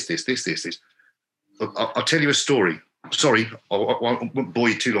 I'll tell you a story. Sorry, I won't bore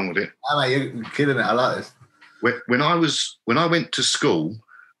you too long with it. Oh, mate, you're killing it. I like this. When I went to school,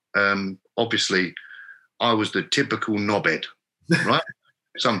 obviously I was the typical knobhead, right?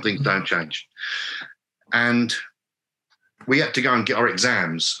 Some things don't change. And we had to go and get our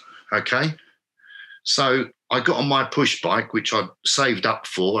exams, okay? So I got on my push bike, which I'd saved up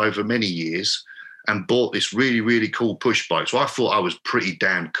for over many years, and bought this really, really cool push bike. So I thought I was pretty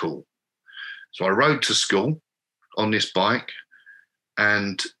damn cool. So I rode to school on this bike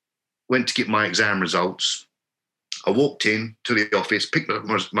and went to get my exam results. I walked in to the office, picked up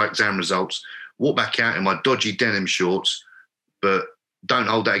my exam results, walked back out in my dodgy denim shorts, but don't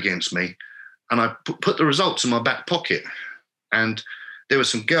hold that against me. And I put the results in my back pocket. And there were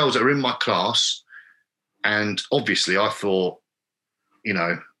some girls that were in my class. And obviously I thought, you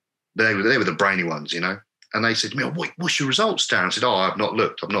know, they were the brainy ones, you know. And they said to me, oh, what's your results, Darren? I said, oh, I've not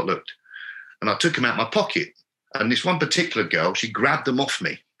looked. And I took them out of my pocket. And this one particular girl, she grabbed them off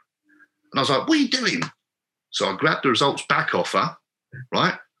me. And I was like, what are you doing? So I grabbed the results back off her,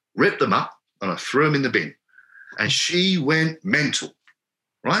 right, ripped them up, and I threw them in the bin. And she went mental,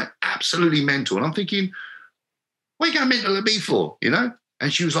 right? Absolutely mental. And I'm thinking, what are you going mental at me for, you know?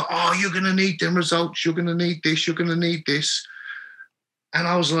 And she was like, oh, you're going to need them results. You're going to need this. You're going to need this. And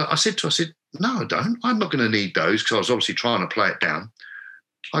I said to her, no, I don't. I'm not going to need those, because I was obviously trying to play it down.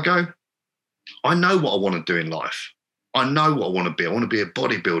 I go, I know what I want to do in life. I know what I want to be. I want to be a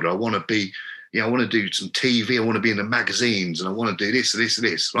bodybuilder. I want to be, I want to do some TV. I want to be in the magazines, and I want to do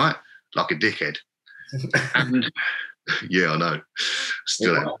this, right? Like a dickhead. And yeah, I know.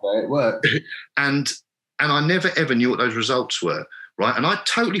 Still, it worked. And I never ever knew what those results were, right? And I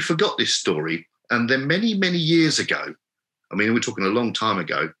totally forgot this story. And then many, many years ago, I mean, we're talking a long time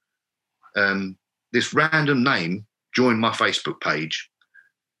ago, this random name joined my Facebook page,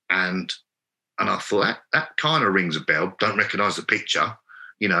 and I thought that kind of rings a bell. Don't recognise the picture,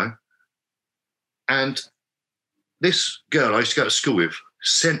 you know. And this girl I used to go to school with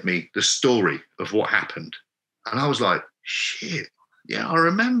sent me the story of what happened, and I was like, shit, yeah, I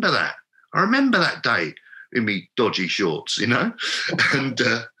remember that. I remember that day in me dodgy shorts, you know, and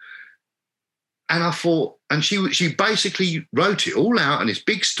I thought, and she basically wrote it all out in this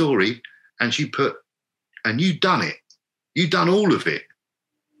big story, and she put, and you done all of it,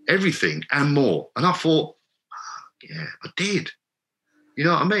 everything and more. And I thought, Yeah, I did. You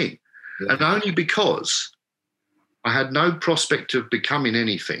know what I mean? Yeah. And only because I had no prospect of becoming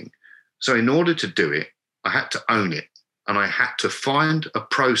anything. So in order to do it, I had to own it. And I had to find a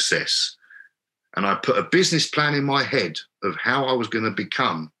process. And I put a business plan in my head of how I was going to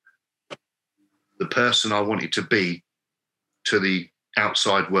become the person I wanted to be to the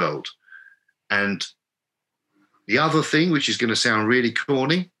outside world. And the other thing, which is going to sound really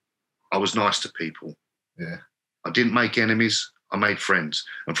corny, I was nice to people. Yeah. I didn't make enemies. I made friends.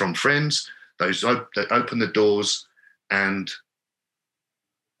 And from friends, those that opened the doors, and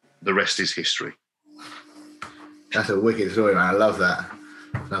the rest is history. That's a wicked story, man. I love that.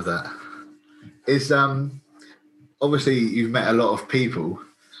 Love that. It's obviously you've met a lot of people.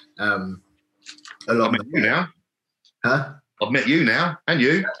 Along I've met you now. Huh? I've met you now, and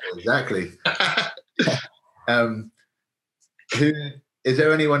you. Exactly. Who is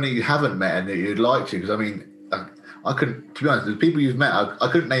there anyone that you haven't met and that you'd like to? Because I mean, I couldn't. To be honest, the people you've met, I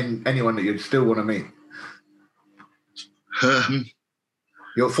couldn't name anyone that you'd still want to meet.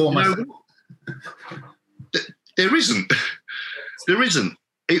 Your former. There isn't. There isn't.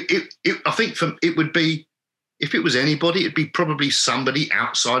 I think it would be, if it was anybody, it'd be probably somebody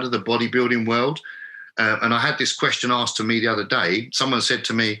outside of the bodybuilding world. And I had this question asked to me the other day. Someone said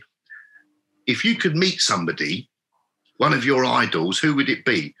to me, if you could meet somebody, one of your idols, who would it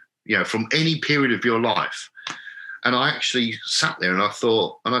be? You know, from any period of your life. And I actually sat there and I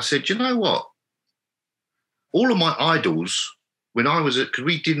thought, and I said, you know what? All of my idols, when I was because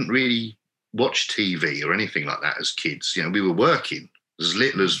we didn't really watch TV or anything like that as kids. You know, we were working as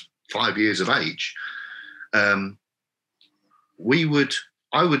little as 5 years of age. I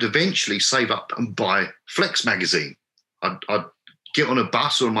would eventually save up and buy Flex magazine. I'd get on a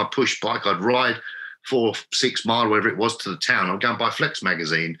bus or on my push bike. I'd ride 4 or 6 miles, wherever it was, to the town. I'd go and buy Flex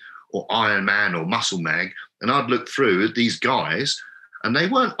magazine or Iron Man or Muscle Mag, and I'd look through at these guys, and I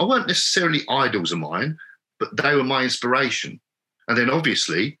weren't necessarily idols of mine, but they were my inspiration. And then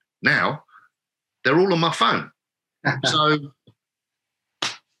obviously now they're all on my phone. So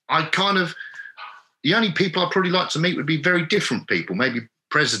the only people I'd probably like to meet would be very different people, maybe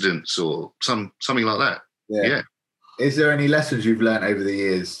presidents or something like that. Yeah. Is there any lessons you've learned over the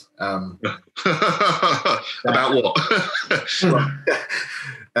years? About what?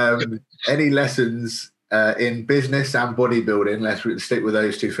 Any lessons in business and bodybuilding? Let's stick with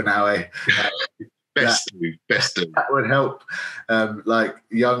those two for now. Best do. That would help, like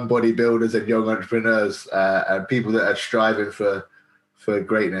young bodybuilders and young entrepreneurs and people that are striving for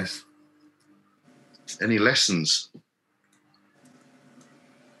greatness. Any lessons?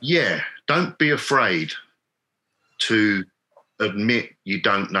 Yeah, don't be afraid to admit you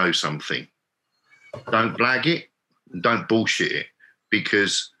don't know something. Don't blag it, and don't bullshit it,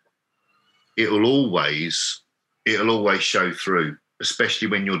 because it'll always show through, especially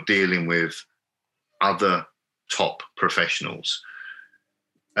when you're dealing with other top professionals.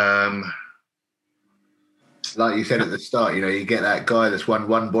 Like you said at the start, you know, you get that guy that's won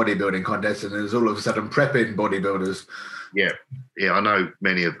one bodybuilding contest and there's all of a sudden prepping bodybuilders. Yeah, I know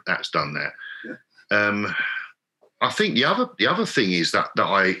many of that's done that. Yeah. I think the other thing is that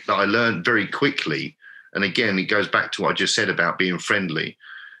I learned very quickly, and again it goes back to what I just said about being friendly,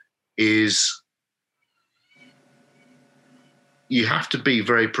 is you have to be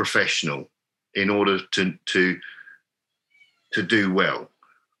very professional in order to do well,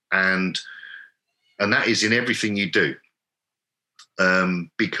 and that is in everything you do,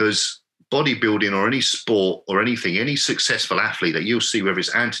 because bodybuilding or any sport or anything, any successful athlete that you'll see, whether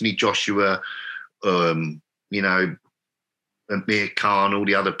it's Anthony Joshua, you know, Amir Khan, all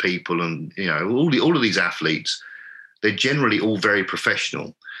the other people, and you know, all of these athletes, they're generally all very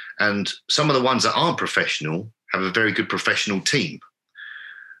professional, and some of the ones that aren't professional have a very good professional team,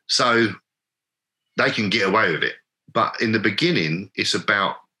 so they can get away with it. But in the beginning, it's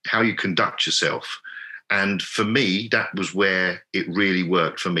about how you conduct yourself. And for me, that was where it really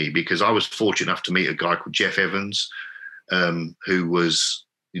worked for me, because I was fortunate enough to meet a guy called Jeff Evans, who was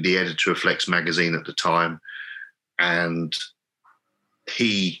the editor of Flex magazine at the time. And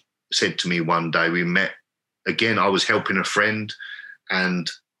he said to me one day, we met again, I was helping a friend, and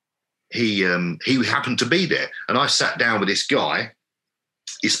he happened to be there. And I sat down with this guy,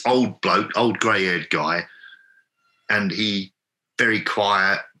 this old bloke, old grey-haired guy, and he very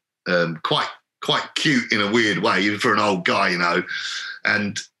quiet, quite cute in a weird way, even for an old guy, you know.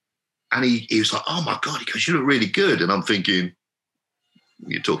 And he was like, oh my God, he goes, you look really good. And I'm thinking,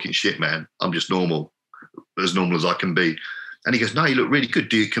 you're talking shit, man. I'm just normal as I can be. And he goes, no, you look really good.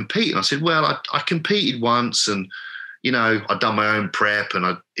 Do you compete? And I said, well, I competed once, and, you know, I'd done my own prep,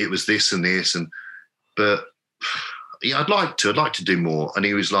 and it was this and this. But yeah, I'd like to do more. And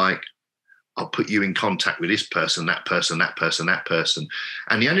he was like, I'll put you in contact with this person, that person, that person, that person.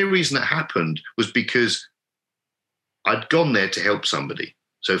 And the only reason that happened was because I'd gone there to help somebody.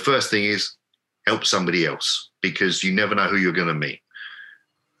 So first thing is help somebody else, because you never know who you're going to meet.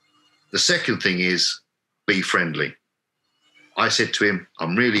 The second thing is be friendly. I said to him,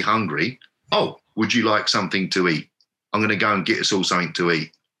 I'm really hungry. Oh, would you like something to eat? I'm going to go and get us all something to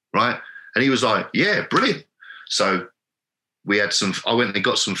eat, right? And he was like, yeah, brilliant. So I went and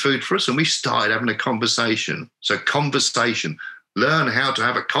got some food for us, and we started having a conversation. So conversation, learn how to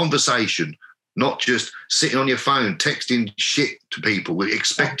have a conversation, not just sitting on your phone, texting shit to people,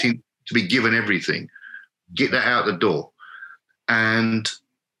 expecting to be given everything. Get that out the door. And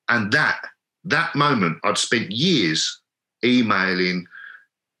that moment, I'd spent years emailing,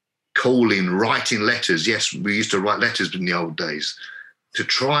 calling, writing letters. Yes, we used to write letters in the old days to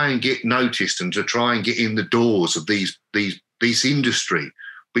try and get noticed and to try and get in the doors of this industry,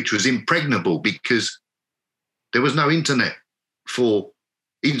 which was impregnable because there was no internet for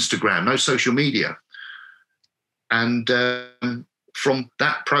Instagram, no social media. And from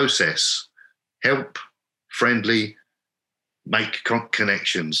that process, help, friendly, make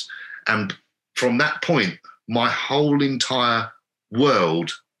connections. And from that point, my whole entire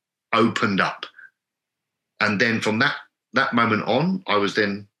world opened up. And then from that moment on, I was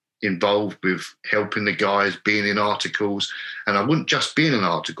then involved with helping the guys, being in articles. And I wouldn't just be in an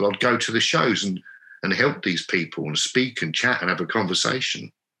article, I'd go to the shows and help these people and speak and chat and have a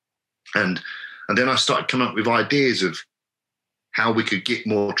conversation. And then I started coming up with ideas of how we could get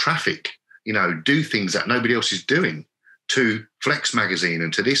more traffic, do things that nobody else is doing, to Flex magazine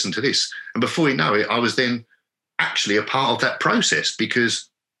and to this and to this. And before you know it, I was then actually a part of that process because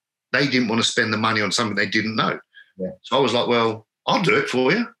they didn't want to spend the money on something they didn't know. Yeah. So I was like, well, I'll do it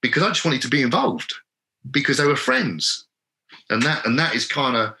for you, because I just wanted to be involved because they were friends. And that is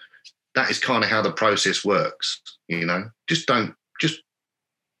kind of how the process works, Just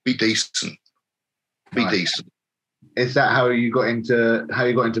be decent. Be decent. Is that how you got into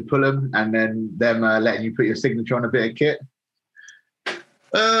Pullum, and then them letting you put your signature on a bit of kit?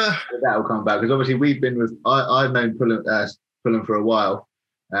 That will come back, because obviously I've known Pullum for a while.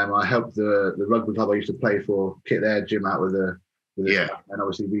 I helped the rugby club I used to play for kit their gym out with yeah. And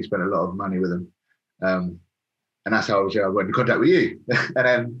obviously we spent a lot of money with them, and that's how I went in contact with you. And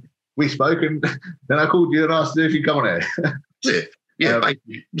then we spoke, and then I called you and asked if you come on here. That's it. Yeah,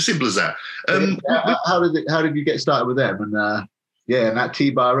 simple as that. How did you get started with them? And and that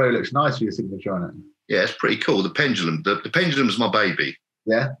T-bar row looks nice with your signature on it. Yeah, it's pretty cool. The pendulum, the pendulum's my baby.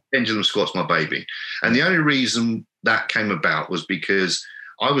 Yeah, pendulum squat's my baby. And the only reason that came about was because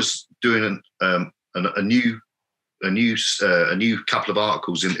I was doing a new couple of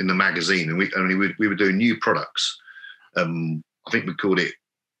articles in the magazine, and we were doing new products. I think we called it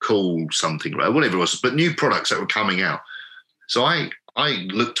Cool something, right? Whatever it was, but new products that were coming out. So I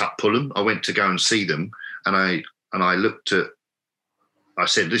looked up Pullum. I went to go and see them, and I looked at. I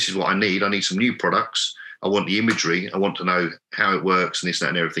said, "This is what I need. I need some new products. I want the imagery. I want to know how it works and this, that,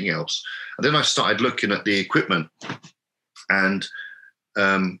 and everything else." And then I started looking at the equipment, and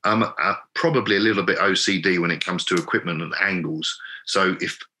I'm probably a little bit OCD when it comes to equipment and angles. So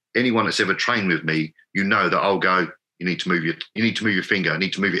if anyone that's ever trained with me, that I'll go, you need to move your finger, you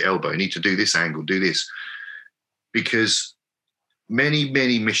need to move your elbow, you need to do this angle, do this. Because many,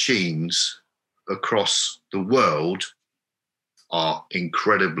 many machines across the world are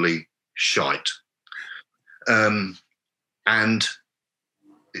incredibly shite. And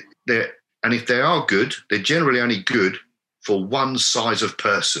if they are good, they're generally only good for one size of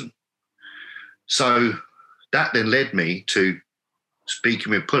person. So that then led me to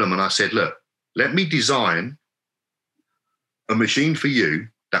speaking with Pullum, and I said, look, let me design a machine for you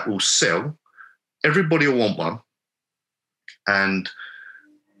that will sell. Everybody will want one. And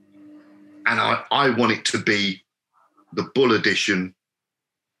I want it to be the Bull Edition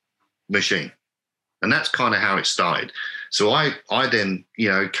machine. And that's kind of how it started. So I then,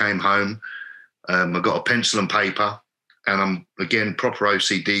 came home, I got a pencil and paper, and I'm, again, proper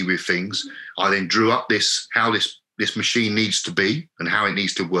OCD with things. I then drew up how this machine needs to be and how it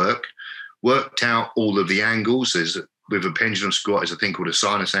needs to work, worked out all of the angles. With a pendulum squat, there's a thing called a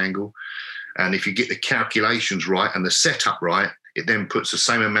sinus angle. And if you get the calculations right and the setup right, it then puts the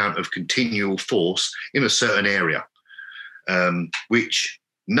same amount of continual force in a certain area, which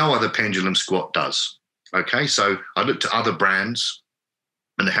no other pendulum squat does. Okay, so I looked at other brands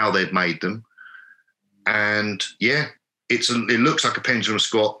and how they've made them. And it looks like a pendulum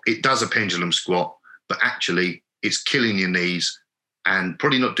squat. It does a pendulum squat, but actually it's killing your knees and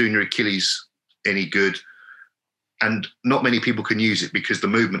probably not doing your Achilles any good. and not many people can use it because the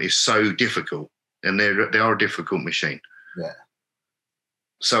movement is so difficult, and they are a difficult machine. Yeah.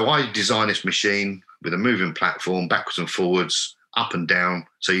 So I designed this machine with a moving platform, backwards and forwards, up and down,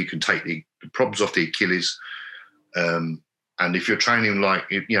 so you can take the problems off the Achilles. And if you're training like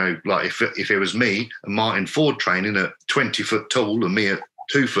if it was me and Martin Ford training at 20 foot tall and me at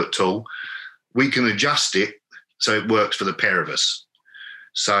 2 foot tall, we can adjust it so it works for the pair of us.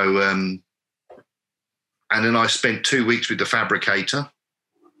 So, and then I spent 2 weeks with the fabricator,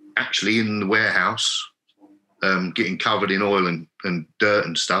 actually in the warehouse, getting covered in oil and dirt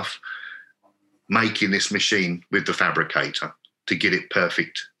and stuff, making this machine with the fabricator to get it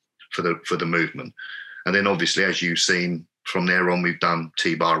perfect for the movement. And then obviously, as you've seen, from there on, we've done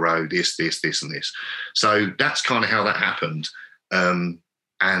T-bar row, this, and this. So that's kind of how that happened.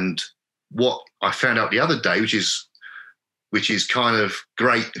 And what I found out the other day, which is kind of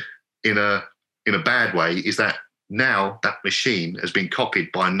great in a bad way, is that now that machine has been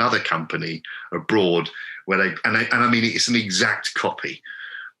copied by another company abroad, where I mean it's an exact copy,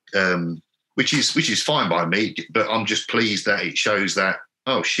 which is fine by me. But I'm just pleased that it shows that,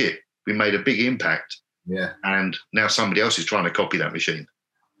 oh shit, we made a big impact. Yeah. And now somebody else is trying to copy that machine.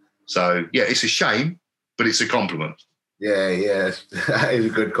 So yeah, it's a shame, but it's a compliment. Yeah, that is a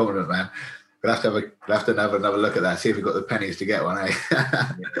good compliment, man. We'll have to have another look at that. See if we've got the pennies to get one. Eh?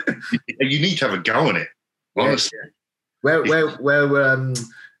 You need to have a go on it, honestly. Yeah.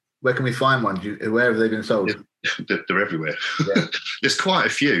 Where can we find one? Where have they been sold? They're everywhere. Yeah. There's quite a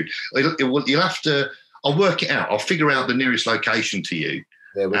few. You'll have to. I'll work it out. I'll figure out the nearest location to you.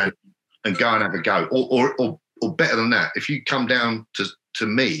 Yeah, and go and have a go. Or better than that, if you come down to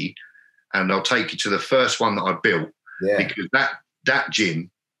me, and I'll take you to the first one that I built, because that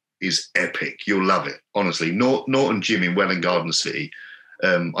gym is epic. You'll love it, honestly. Norton Gym in Welwyn Garden City.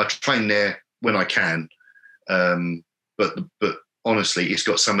 I train there when I can, but honestly, it's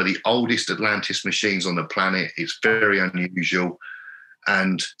got some of the oldest Atlantis machines on the planet. It's very unusual,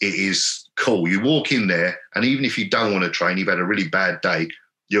 and it is cool. You walk in there, and even if you don't want to train, you've had a really bad day,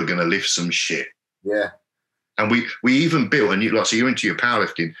 you're going to lift some shit. Yeah. And we even built, and so you're into your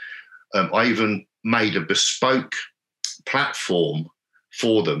powerlifting. I even made a bespoke platform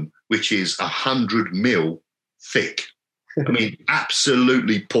for them, which is 100 mil thick. I mean,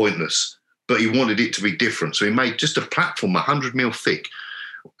 absolutely pointless, but he wanted it to be different. So he made just a platform 100 mil thick.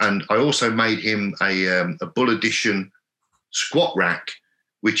 And I also made him a Bull Edition squat rack,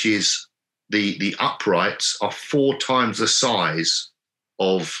 which is the uprights are 4 times the size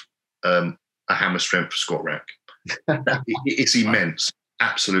of a hammer strength squat rack. It's immense,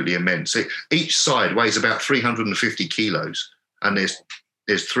 absolutely immense. Each side weighs about 350 kilos, and there's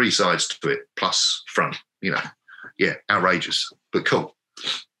 3 sides to it plus front. Yeah, outrageous, but cool.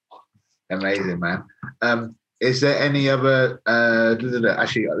 Amazing, man. Is there any other?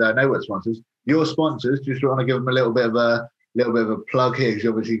 Actually, I know what sponsors. Your sponsors. Just want to give them a little bit of a plug here, because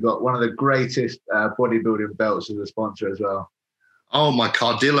you obviously got one of the greatest bodybuilding belts as a sponsor as well. Oh, my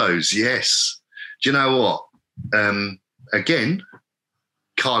Cardillos, yes. Do you know what? Again,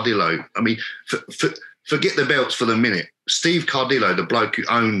 Cardillo. I mean, forget the belts for the minute. Steve Cardillo, the bloke who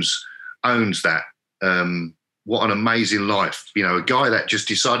owns that. What an amazing life. A guy that just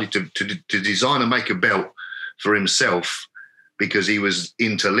decided to design and make a belt for himself because he was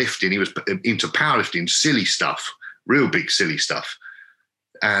into lifting. He was into powerlifting, silly stuff, real big silly stuff.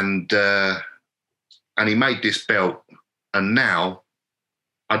 And he made this belt. And now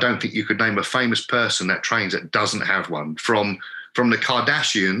I don't think you could name a famous person that trains that doesn't have one, from the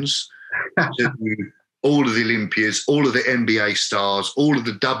Kardashians to all of the Olympians, all of the NBA stars, all of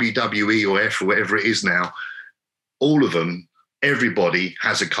the WWE or whatever it is now, all of them, everybody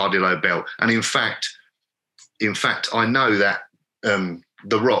has a Cardillo belt. And in fact, I know that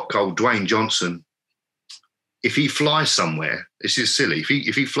The Rock, old Dwayne Johnson, if he flies somewhere, this is silly,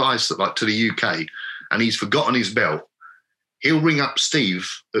 if he flies like to the UK and he's forgotten his belt, he'll ring up Steve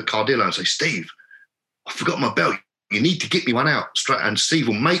at Cardillo and say, Steve, I forgot my belt. You need to get me one out. And Steve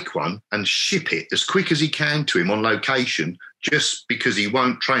will make one and ship it as quick as he can to him on location, just because he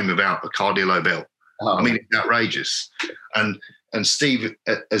won't train without a Cardillo belt. Oh. I mean, it's outrageous. And Steve,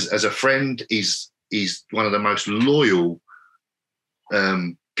 as a friend, he's one of the most loyal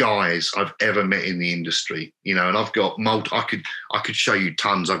guys I've ever met in the industry. And I've got I could show you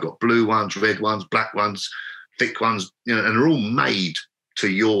tons. I've got blue ones, red ones, black ones, thick ones, and they're all made to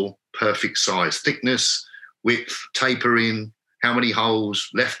your perfect size, thickness, width, tapering, how many holes,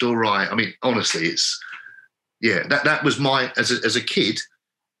 left or right. I mean, honestly, that was my, as a kid,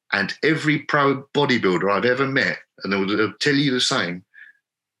 and every pro bodybuilder I've ever met, and they'll tell you the same.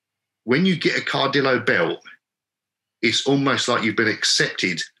 When you get a Cardillo belt, it's almost like you've been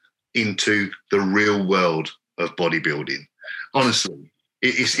accepted into the real world of bodybuilding. Honestly,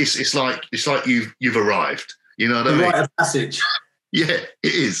 it's like you've arrived. You know what I mean? Rite of passage. Yeah,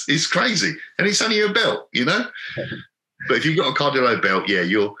 it is. It's crazy, and it's only a belt, you know. But if you've got a cardio belt, yeah,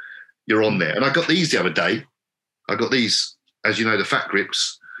 you're on there. And I got these the other day. I got these, as you know, the Fat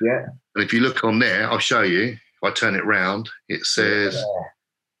Grips. Yeah. And if you look on there, I'll show you. If I turn it round, it says.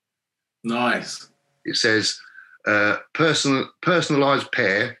 Nice. It says personalized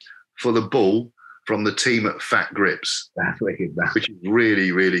pair for the bull from the team at Fat Grips. That's wicked, man. Which is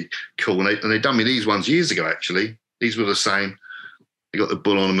really, really cool. And they done me these ones years ago, actually. These were the same. They got the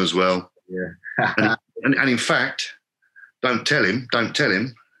bull on them as well. Yeah. and in fact, don't tell him,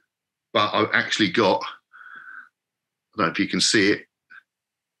 but I've actually got, I don't know if you can see it,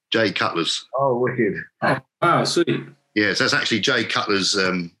 Jay Cutler's. Oh, wicked. Oh, wow, sweet. Yeah, so that's actually Jay Cutler's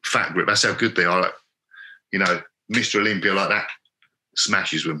Fat Grip. That's how good they are. Like, you know, Mr. Olympia like that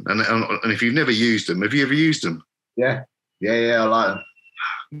smashes them. And if you've never used them, have you ever used them? Yeah, I like them.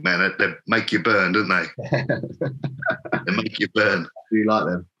 Man, they make you burn, don't they? They make you burn. Do you like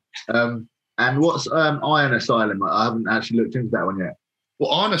them? And what's Iron Asylum? I haven't actually looked into that one yet.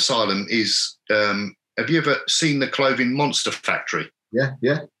 Well, Iron Asylum is, have you ever seen the clothing Monster Factory? Yeah.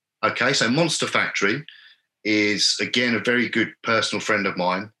 Okay, so Monster Factory is, again, a very good personal friend of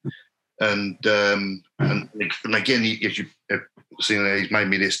mine. And again, as you've seen, he's made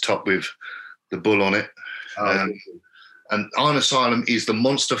me this top with the bull on it. And Iron Asylum is the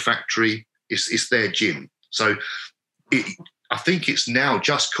Monster Factory. It's their gym. So I think it's now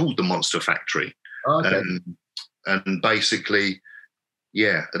just called the Monster Factory. Okay. And basically,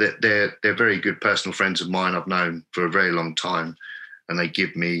 yeah, they're very good personal friends of mine. I've known for a very long time, and they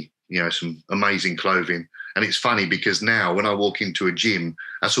give me, you know, some amazing clothing. And it's funny because now when I walk into a gym,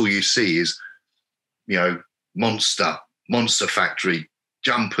 that's all you see is, you know, Monster Factory,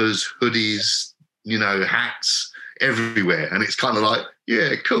 jumpers, hoodies, you know, hats everywhere. And it's kind of like,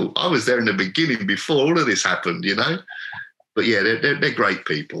 yeah, cool. I was there in the beginning before all of this happened, you know. But yeah, they're great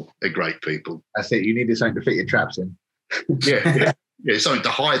people. They're great people. That's it. You needed something to fit your traps in. Yeah, something to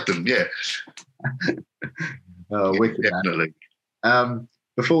hide them. Yeah. Oh, wicked, definitely. Man.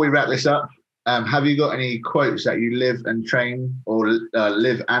 Before we wrap this up, have you got any quotes that you live and train, or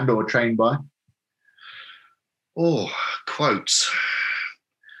live and or train by? Oh, quotes.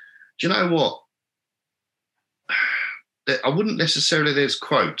 Do you know what? I wouldn't necessarily. There's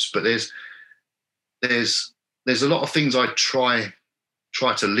quotes, but there's a lot of things I try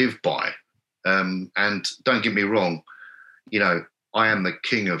to live by. And don't get me wrong, you know, I am the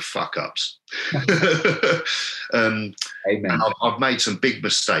king of fuck ups. Amen. I've made some big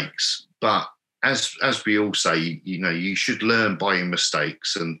mistakes, but as we all say, you know, you should learn by your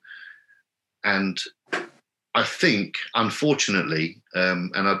mistakes. And I think, unfortunately,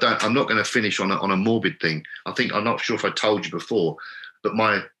 and I'm not going to finish on a morbid thing. I think, I'm not sure if I told you before, but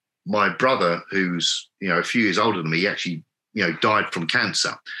my brother, who's, you know, a few years older than me, he actually, you know, died from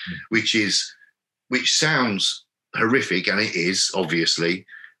cancer, which sounds horrific, and it is, obviously,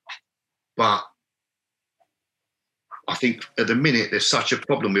 but I think at the minute there's such a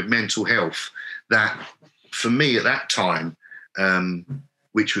problem with mental health that for me at that time,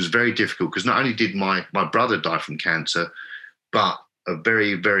 which was very difficult, because not only did my brother die from cancer, but a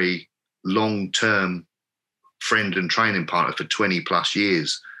very, very long-term friend and training partner for 20 plus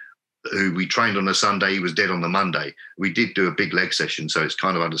years, who we trained on a Sunday, he was dead on the Monday. We did do a big leg session, so it's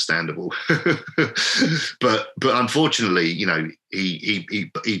kind of understandable. but unfortunately, you know,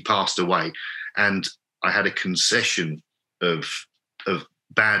 he passed away, and I had a concession of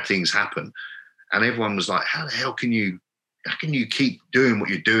bad things happen, and everyone was like, "How the hell can you keep doing what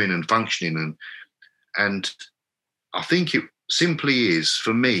you're doing and functioning?" And I think it simply is,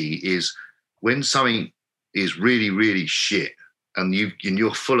 for me, is when something is really, really shit, and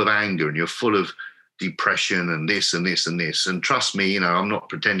you're full of anger and you're full of depression and this and this and this. And trust me, you know, I'm not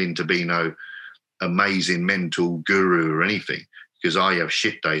pretending to be no amazing mental guru or anything, because I have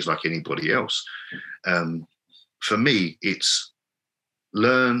shit days like anybody else. For me, it's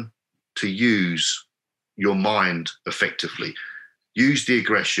learn to use your mind effectively. Use the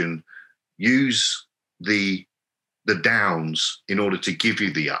aggression, use the downs in order to give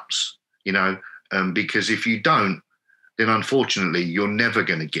you the ups, you know, because if you don't, then unfortunately you're never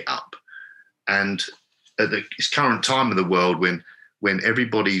going to get up. And at this current time of the world, when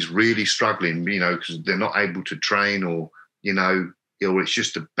everybody's really struggling, you know, because they're not able to train, or, you know, it's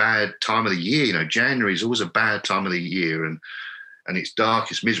just a bad time of the year. You know, January is always a bad time of the year, and it's dark,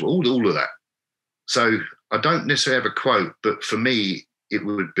 it's miserable, all of that. So I don't necessarily have a quote, but for me, it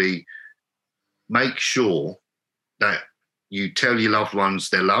would be, make sure that you tell your loved ones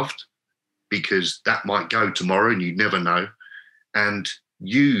they're loved, because that might go tomorrow and you never know. And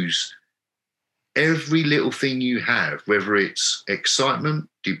use every little thing you have, whether it's excitement,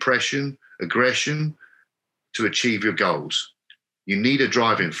 depression, aggression, to achieve your goals. You need a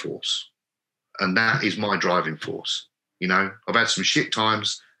driving force. And that is my driving force. You know, I've had some shit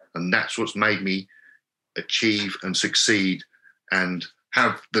times, and that's what's made me achieve and succeed and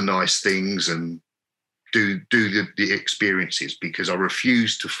have the nice things and do the experiences, because I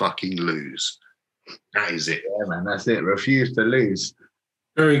refuse to fucking lose. That is it. Yeah, man, that's it. Refuse to lose.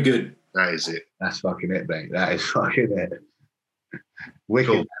 Very good. That is it. That's fucking it, mate. That is fucking it. Wicked.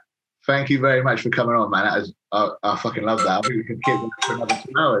 Cool. Thank you very much for coming on, man. That is, I fucking love that. I think we can keep it for another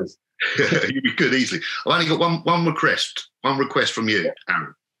 2 hours. You could easily. I've only got one request. One request from you,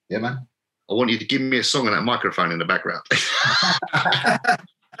 Aaron. Yeah, man. I want you to give me a song on that microphone in the background.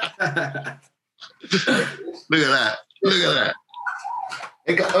 Look at that. Look at that.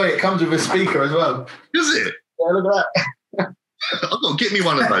 It comes with a speaker as well. Is it? Yeah, look at that. I've got to get me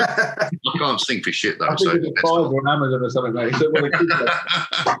one of those. I can't sing for shit, though. I think it's a $5 on Amazon or something, mate. So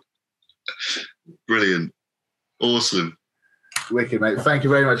Brilliant. Awesome. Wicked, mate. Thank you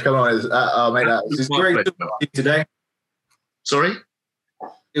very much for coming on. Mate, It was great talking to you today. Sorry?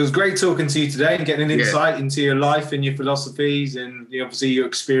 It was great talking to you today and getting an insight into your life and your philosophies and obviously your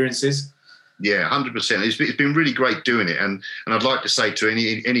experiences. Yeah, 100%. It's been really great doing it, and I'd like to say to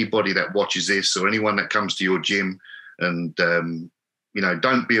anybody that watches this or anyone that comes to your gym, and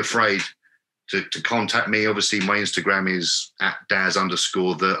don't be afraid to contact me. Obviously, my Instagram is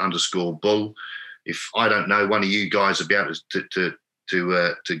 @Daz_the_bull. If I don't know, one of you guys will be able to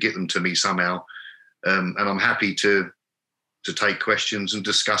get them to me somehow, and I'm happy to take questions and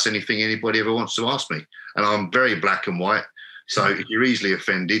discuss anything anybody ever wants to ask me. And I'm very black and white, so if you're easily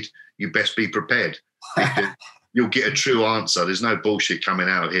offended, you best be prepared. You'll get a true answer. There's no bullshit coming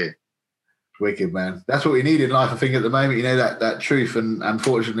out here. Wicked, man. That's what we need in life, I think, at the moment. You know, that truth, and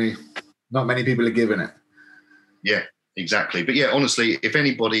unfortunately, not many people are giving it. Yeah, exactly. But yeah, honestly, if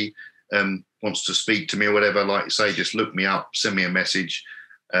anybody wants to speak to me or whatever, like I say, just look me up, send me a message.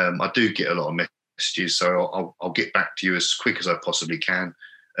 I do get a lot of messages, so I'll get back to you as quick as I possibly can.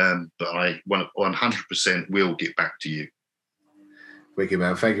 But I 100% will get back to you. Wicked,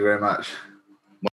 man. Thank you very much.